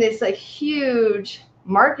became this like huge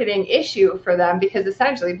marketing issue for them, because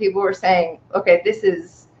essentially people were saying, okay, this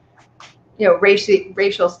is,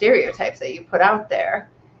 racial stereotypes that you put out there.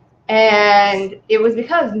 And it was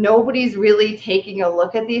because nobody's really taking a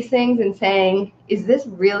look at these things and saying, is this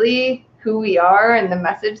really who we are and the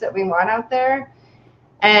message that we want out there?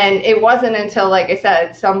 And it wasn't until, like I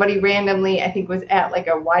said, somebody randomly, I think was at like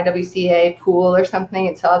a YWCA pool or something,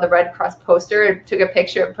 and saw the Red Cross poster and took a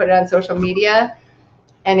picture and put it on social media,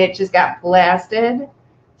 and it just got blasted.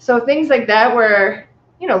 So things like that where,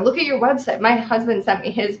 look at your website. My husband sent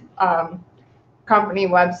me his company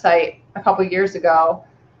website a couple years ago,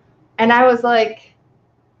 and I was like,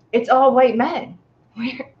 it's all white men.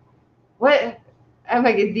 What? I'm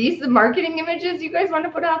like, are these the marketing images you guys want to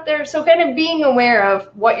put out there? So kind of being aware of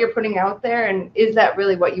what you're putting out there, and is that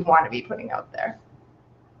really what you want to be putting out there?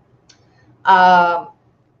 Hold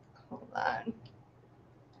on.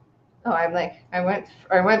 Oh,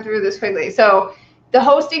 I went through this quickly. So the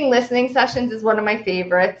hosting listening sessions is one of my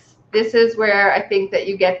favorites. This is where I think that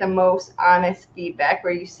you get the most honest feedback,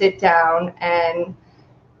 where you sit down and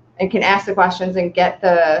can ask the questions and get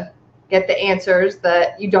the answers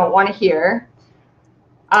that you don't want to hear.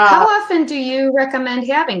 How often do you recommend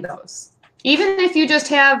having those? Even if you just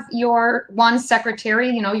have your one secretary,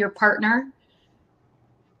 your partner?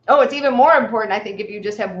 Oh, it's even more important, I think, if you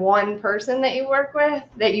just have one person that you work with,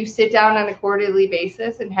 that you sit down on a quarterly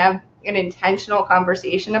basis and have an intentional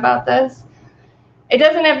conversation about this. It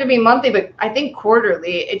doesn't have to be monthly, but I think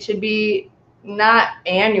quarterly. It should be not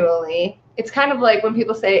annually. It's kind of like when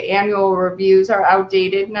people say annual reviews are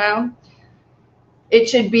outdated now. It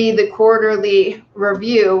should be the quarterly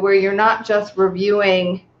review, where you're not just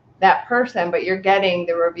reviewing that person, but you're getting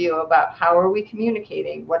the review about how are we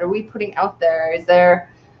communicating? What are we putting out there? Is there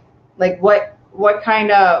like what kind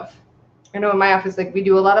of, in my office, like we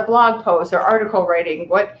do a lot of blog posts or article writing.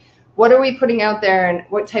 What are we putting out there, and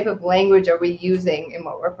what type of language are we using in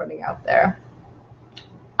what we're putting out there?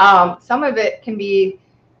 Some of it can be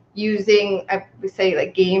using, I would say,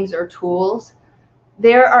 like games or tools.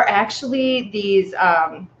 There are actually these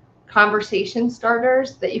conversation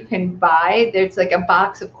starters that you can buy. There's like a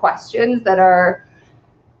box of questions that are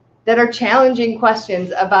challenging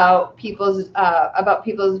questions about people's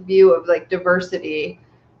view of like diversity,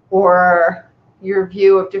 or your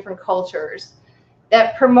view of different cultures,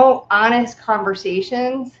 that promote honest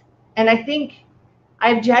conversations. And I think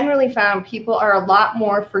I've generally found people are a lot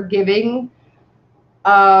more forgiving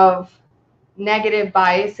of negative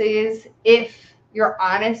biases if you're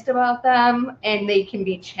honest about them and they can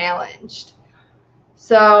be challenged.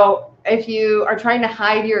 So if you are trying to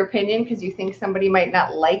hide your opinion because you think somebody might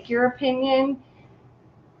not like your opinion,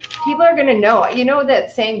 people are going to know.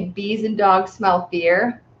 That saying, bees and dogs smell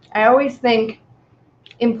fear? I always think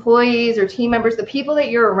employees or team members, the people that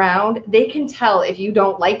you're around, they can tell if you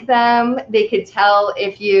don't like them. They could tell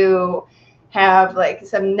if you have like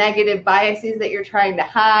some negative biases that you're trying to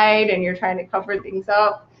hide and you're trying to cover things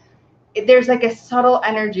up. There's like a subtle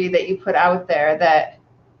energy that you put out there that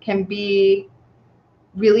can be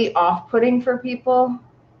really off-putting for people.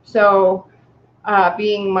 So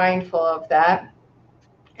being mindful of that.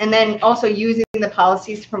 And then also using the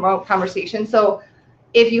policies to promote conversation. So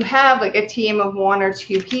if you have like a team of 1 or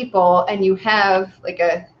 2 people and you have like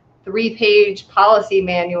a 3-page policy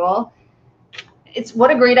manual,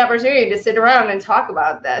 what a great opportunity to sit around and talk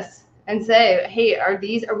about this and say, hey, are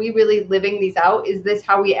we really living these out? Is this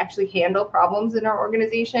how we actually handle problems in our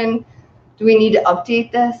organization? Do we need to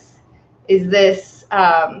update this? Is this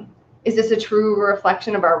a true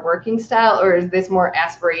reflection of our working style, or is this more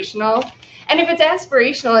aspirational? And if it's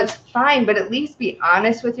aspirational, it's fine, but at least be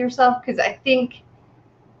honest with yourself, because I think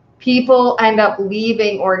people end up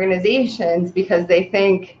leaving organizations because they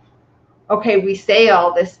think, okay, we say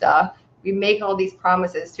all this stuff, we make all these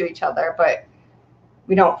promises to each other, but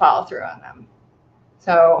we don't follow through on them.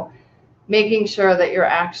 So making sure that you're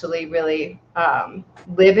actually really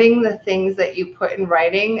living the things that you put in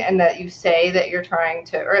writing and that you say that you're trying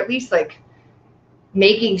to, or at least like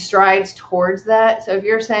making strides towards that. So if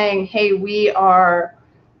you're saying, hey, we are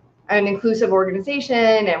an inclusive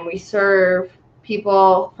organization and we serve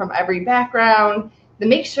people from every background, then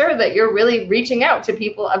make sure that you're really reaching out to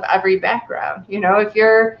people of every background. You know,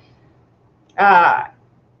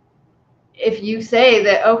 if you say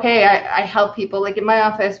that, okay, I help people, like in my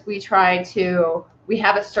office, we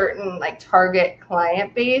have a certain like target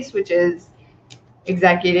client base, which is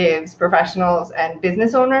executives, professionals, and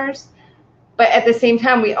business owners. But at the same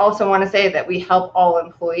time, we also want to say that we help all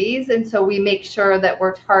employees. And so we make sure that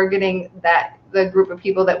we're targeting the group of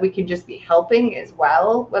people that we can just be helping as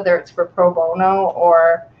well, whether it's for pro bono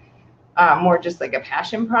or more just like a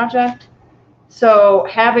passion project. So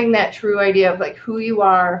having that true idea of like who you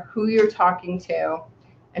are, who you're talking to,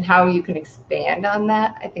 and how you can expand on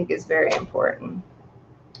that, I think is very important.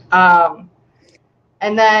 And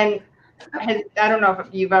then I don't know if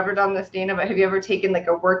you've ever done this, Dana, but have you ever taken like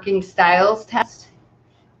a working styles test?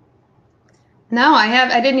 No,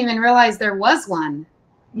 I didn't even realize there was one.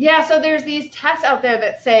 Yeah, so there's these tests out there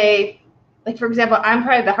that say, like, for example, I'm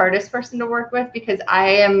probably the hardest person to work with because I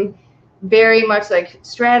am very much like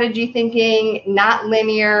strategy thinking, not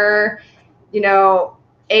linear, you know,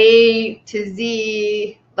 A to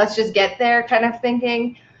Z, let's just get there kind of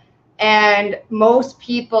thinking. And most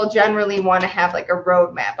people generally want to have like a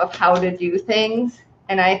roadmap of how to do things.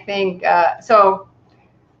 And I think, so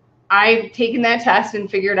I've taken that test and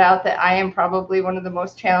figured out that I am probably one of the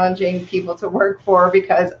most challenging people to work for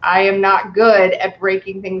because I am not good at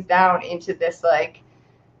breaking things down into this like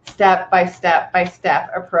step by step by step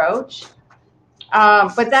approach.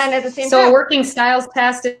 But then at the same time. So a working styles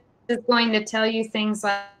test is going to tell you things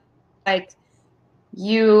like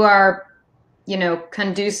you are, you know,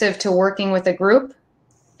 conducive to working with a group?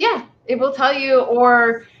 Yeah, it will tell you,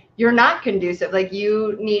 or you're not conducive. Like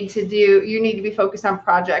you need to be focused on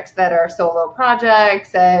projects that are solo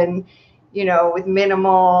projects and, you know, with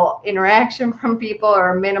minimal interaction from people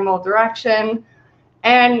or minimal direction.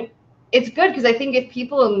 And it's good because I think if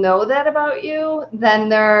people know that about you, then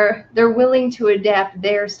they're willing to adapt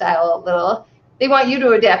their style a little. They want you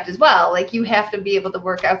to adapt as well. Like you have to be able to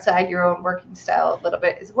work outside your own working style a little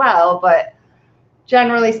bit as well. But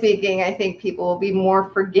generally speaking, I think people will be more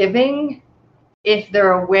forgiving if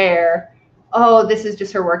they're aware, oh, this is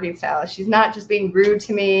just her working style. She's not just being rude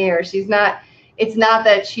to me, or it's not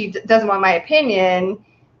that she doesn't want my opinion.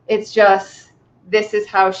 It's just, this is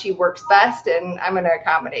how she works best, and I'm going to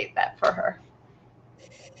accommodate that for her.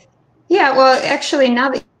 Yeah, well, actually, now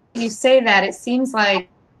that you say that, it seems like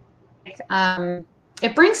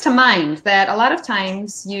it brings to mind that a lot of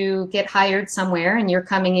times you get hired somewhere and you're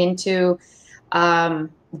coming into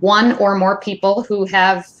one or more people who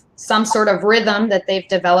have some sort of rhythm that they've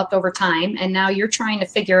developed over time, and now you're trying to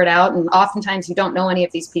figure it out, and oftentimes you don't know any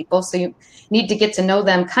of these people, so you need to get to know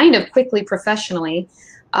them kind of quickly professionally,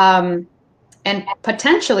 and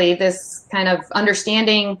potentially this kind of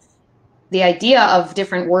understanding the idea of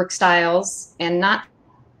different work styles and not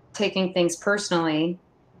taking things personally.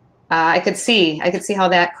 I could see how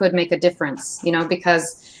that could make a difference, you know,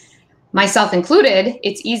 because myself included,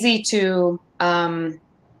 it's easy to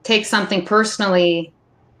take something personally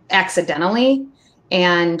accidentally,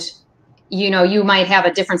 and you know, you might have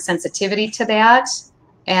a different sensitivity to that,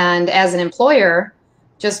 and as an employer,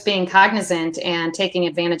 just being cognizant and taking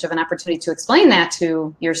advantage of an opportunity to explain that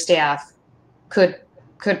to your staff could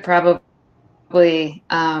probably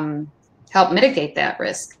help mitigate that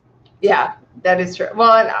risk. Yeah, that is true.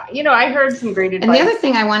 Well, and, you know, I heard some great advice. And the other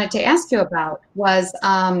thing I wanted to ask you about was,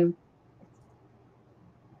 I'm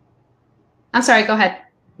sorry, go ahead.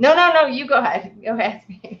 No, you go ahead. Go ahead.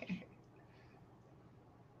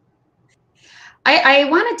 I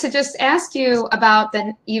wanted to just ask you about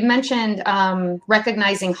you mentioned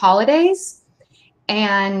recognizing holidays.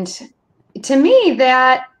 And to me,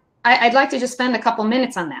 that I'd like to just spend a couple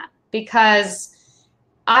minutes on that, because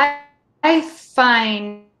I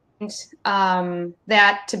find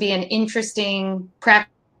that to be an interesting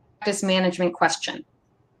practice management question.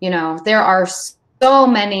 You know, there are so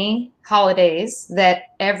many holidays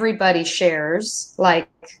that everybody shares, like,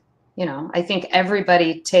 you know, I think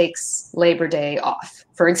everybody takes Labor Day off,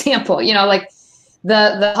 for example, you know, like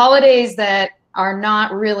the holidays that are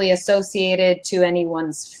not really associated to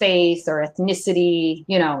anyone's faith or ethnicity,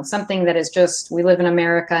 you know, something that is just, we live in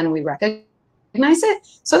America and we recognize it.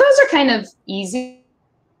 So those are kind of easy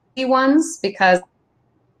ones because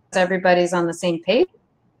everybody's on the same page.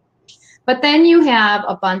 But then you have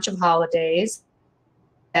a bunch of holidays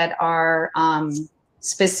that are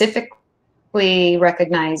specifically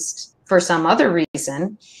recognized for some other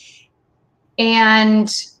reason.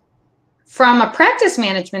 And from a practice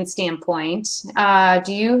management standpoint,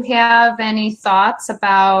 do you have any thoughts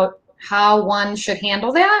about how one should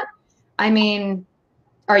handle that? I mean,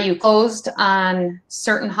 are you closed on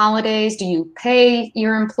certain holidays? Do you pay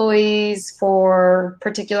your employees for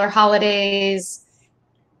particular holidays?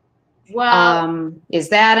 Well, Is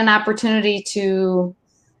that an opportunity to,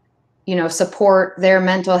 support their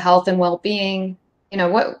mental health and well-being?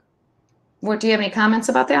 What do you have any comments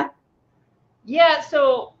about that? yeah,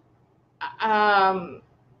 so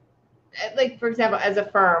like for example, as a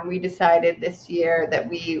firm, we decided this year that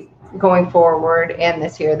going forward and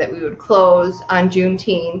this year that we would close on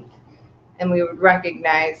Juneteenth, and we would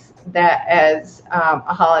recognize that as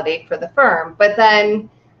a holiday for the firm. But then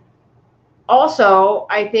also,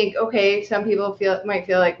 I think, okay, some people might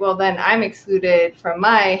feel like, well, then I'm excluded from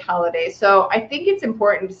my holiday. So I think it's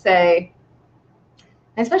important to say,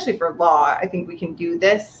 especially for law, I think we can do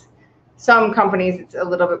this. Some companies, it's a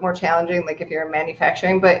little bit more challenging, like if you're in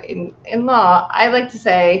manufacturing, but in law, I like to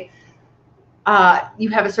say you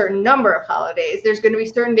have a certain number of holidays. There's going to be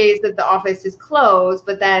certain days that the office is closed,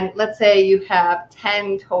 but then let's say you have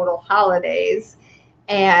 10 total holidays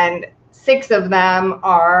and 6 of them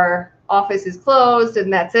are office is closed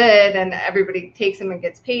and that's it, and everybody takes them and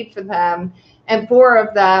gets paid for them, and 4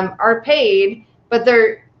 of them are paid, but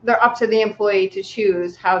they're up to the employee to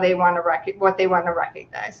choose how they want to what they want to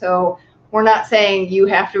recognize. So we're not saying you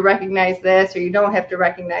have to recognize this or you don't have to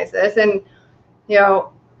recognize this. And,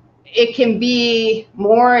 it can be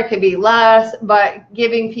more, it could be less, but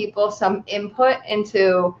giving people some input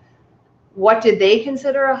into what did they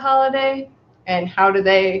consider a holiday and how do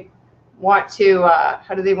they want to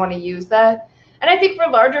use that. And I think for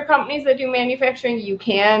larger companies that do manufacturing, you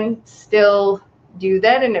can still do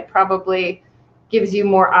that, and it probably gives you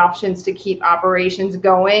more options to keep operations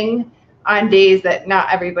going on days that not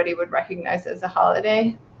everybody would recognize as a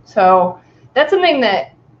holiday. So that's something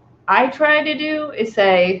that I try to do, is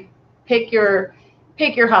say, pick your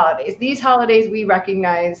holidays. These holidays we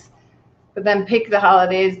recognize, but then pick the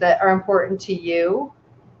holidays that are important to you.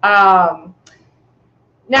 Now,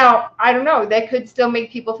 I don't know, that could still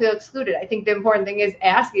make people feel excluded. I think the important thing is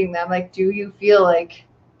asking them, like, do you feel like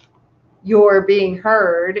you're being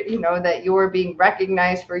heard, that you're being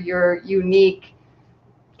recognized for your unique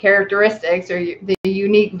characteristics or the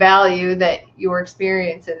unique value that your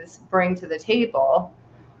experiences bring to the table?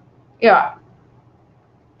 Yeah.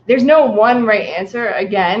 There's no one right answer.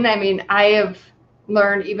 Again, I mean, I have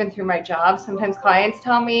learned even through my job, sometimes clients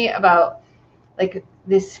tell me about like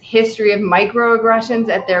this history of microaggressions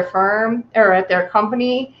at their firm or at their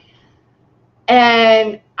company.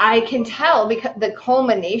 And I can tell because the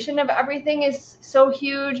culmination of everything is so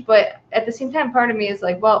huge, but at the same time, part of me is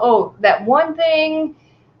like, well, oh, that one thing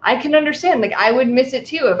I can understand. Like, I would miss it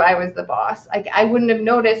too if I was the boss. Like, I wouldn't have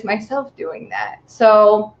noticed myself doing that.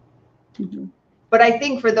 So, but I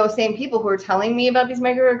think for those same people who are telling me about these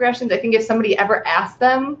microaggressions, I think if somebody ever asked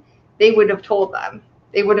them, they would have told them.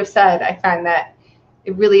 They would have said, I find that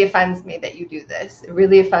it really offends me that you do this. It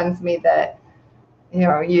really offends me that,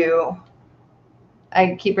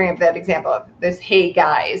 I keep bringing up that example of this, hey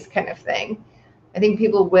guys kind of thing. I think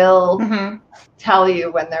people will tell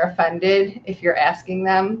you when they're offended if you're asking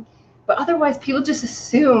them. But otherwise, people just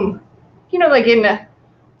assume,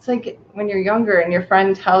 it's like when you're younger and your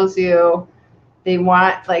friend tells you they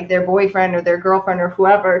want like their boyfriend or their girlfriend or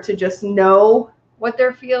whoever to just know what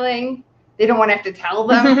they're feeling. They don't want to have to tell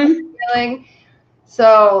them what they're feeling.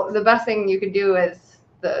 So the best thing you can do as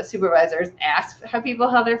the supervisor is ask people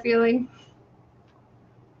how they're feeling.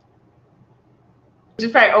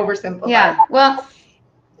 Just probably oversimplify. Yeah, well,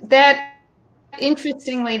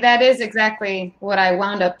 interestingly, that is exactly what I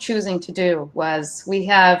wound up choosing to do. Was we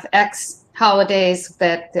have X holidays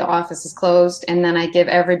that the office is closed, and then I give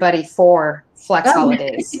everybody 4 flex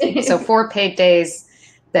holidays. So 4 paid days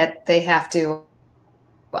that they have to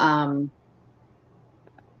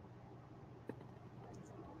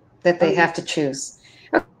choose.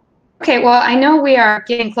 Okay, well, I know we are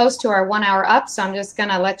getting close to our 1 hour up, so I'm just going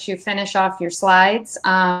to let you finish off your slides.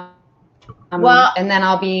 And then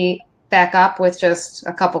I'll be back up with just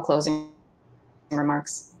a couple closing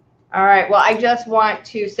remarks. All right. Well, I just want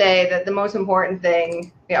to say that the most important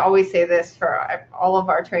thing, we always say this for all of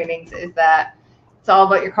our trainings, is that it's all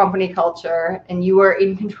about your company culture, and you are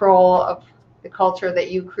in control of the culture that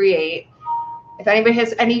you create. If anybody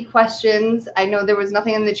has any questions, I know there was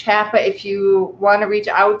nothing in the chat, but if you want to reach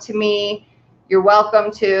out to me, you're welcome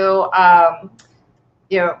to.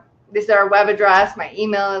 this is our web address. My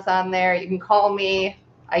email is on there. You can call me.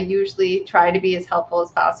 I usually try to be as helpful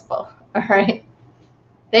as possible. All right.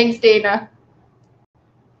 Thanks, Dana.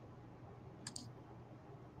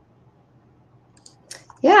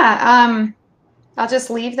 Yeah, I'll just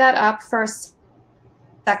leave that up for a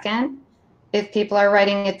second if people are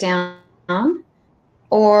writing it down.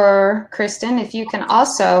 Or Kristen, if you can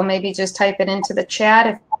also maybe just type it into the chat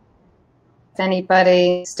if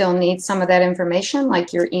anybody still needs some of that information,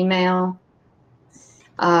 like your email,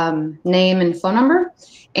 name and phone number.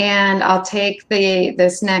 And I'll take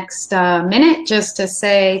this next minute just to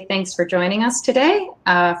say thanks for joining us today.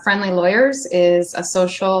 Friendly Lawyers is a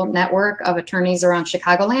social network of attorneys around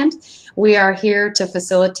Chicagoland. We are here to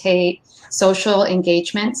facilitate social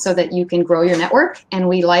engagement so that you can grow your network, and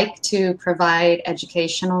we like to provide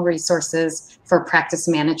educational resources for practice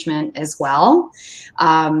management as well.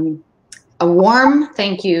 A warm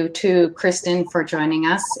thank you to Kristen for joining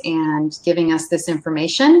us and giving us this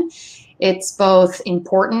information. It's both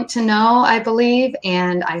important to know, I believe,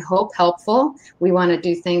 and I hope helpful. We want to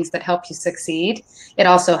do things that help you succeed. It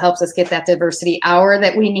also helps us get that diversity hour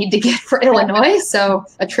that we need to get for Illinois, so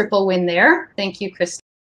a triple win there. Thank you, Kristen.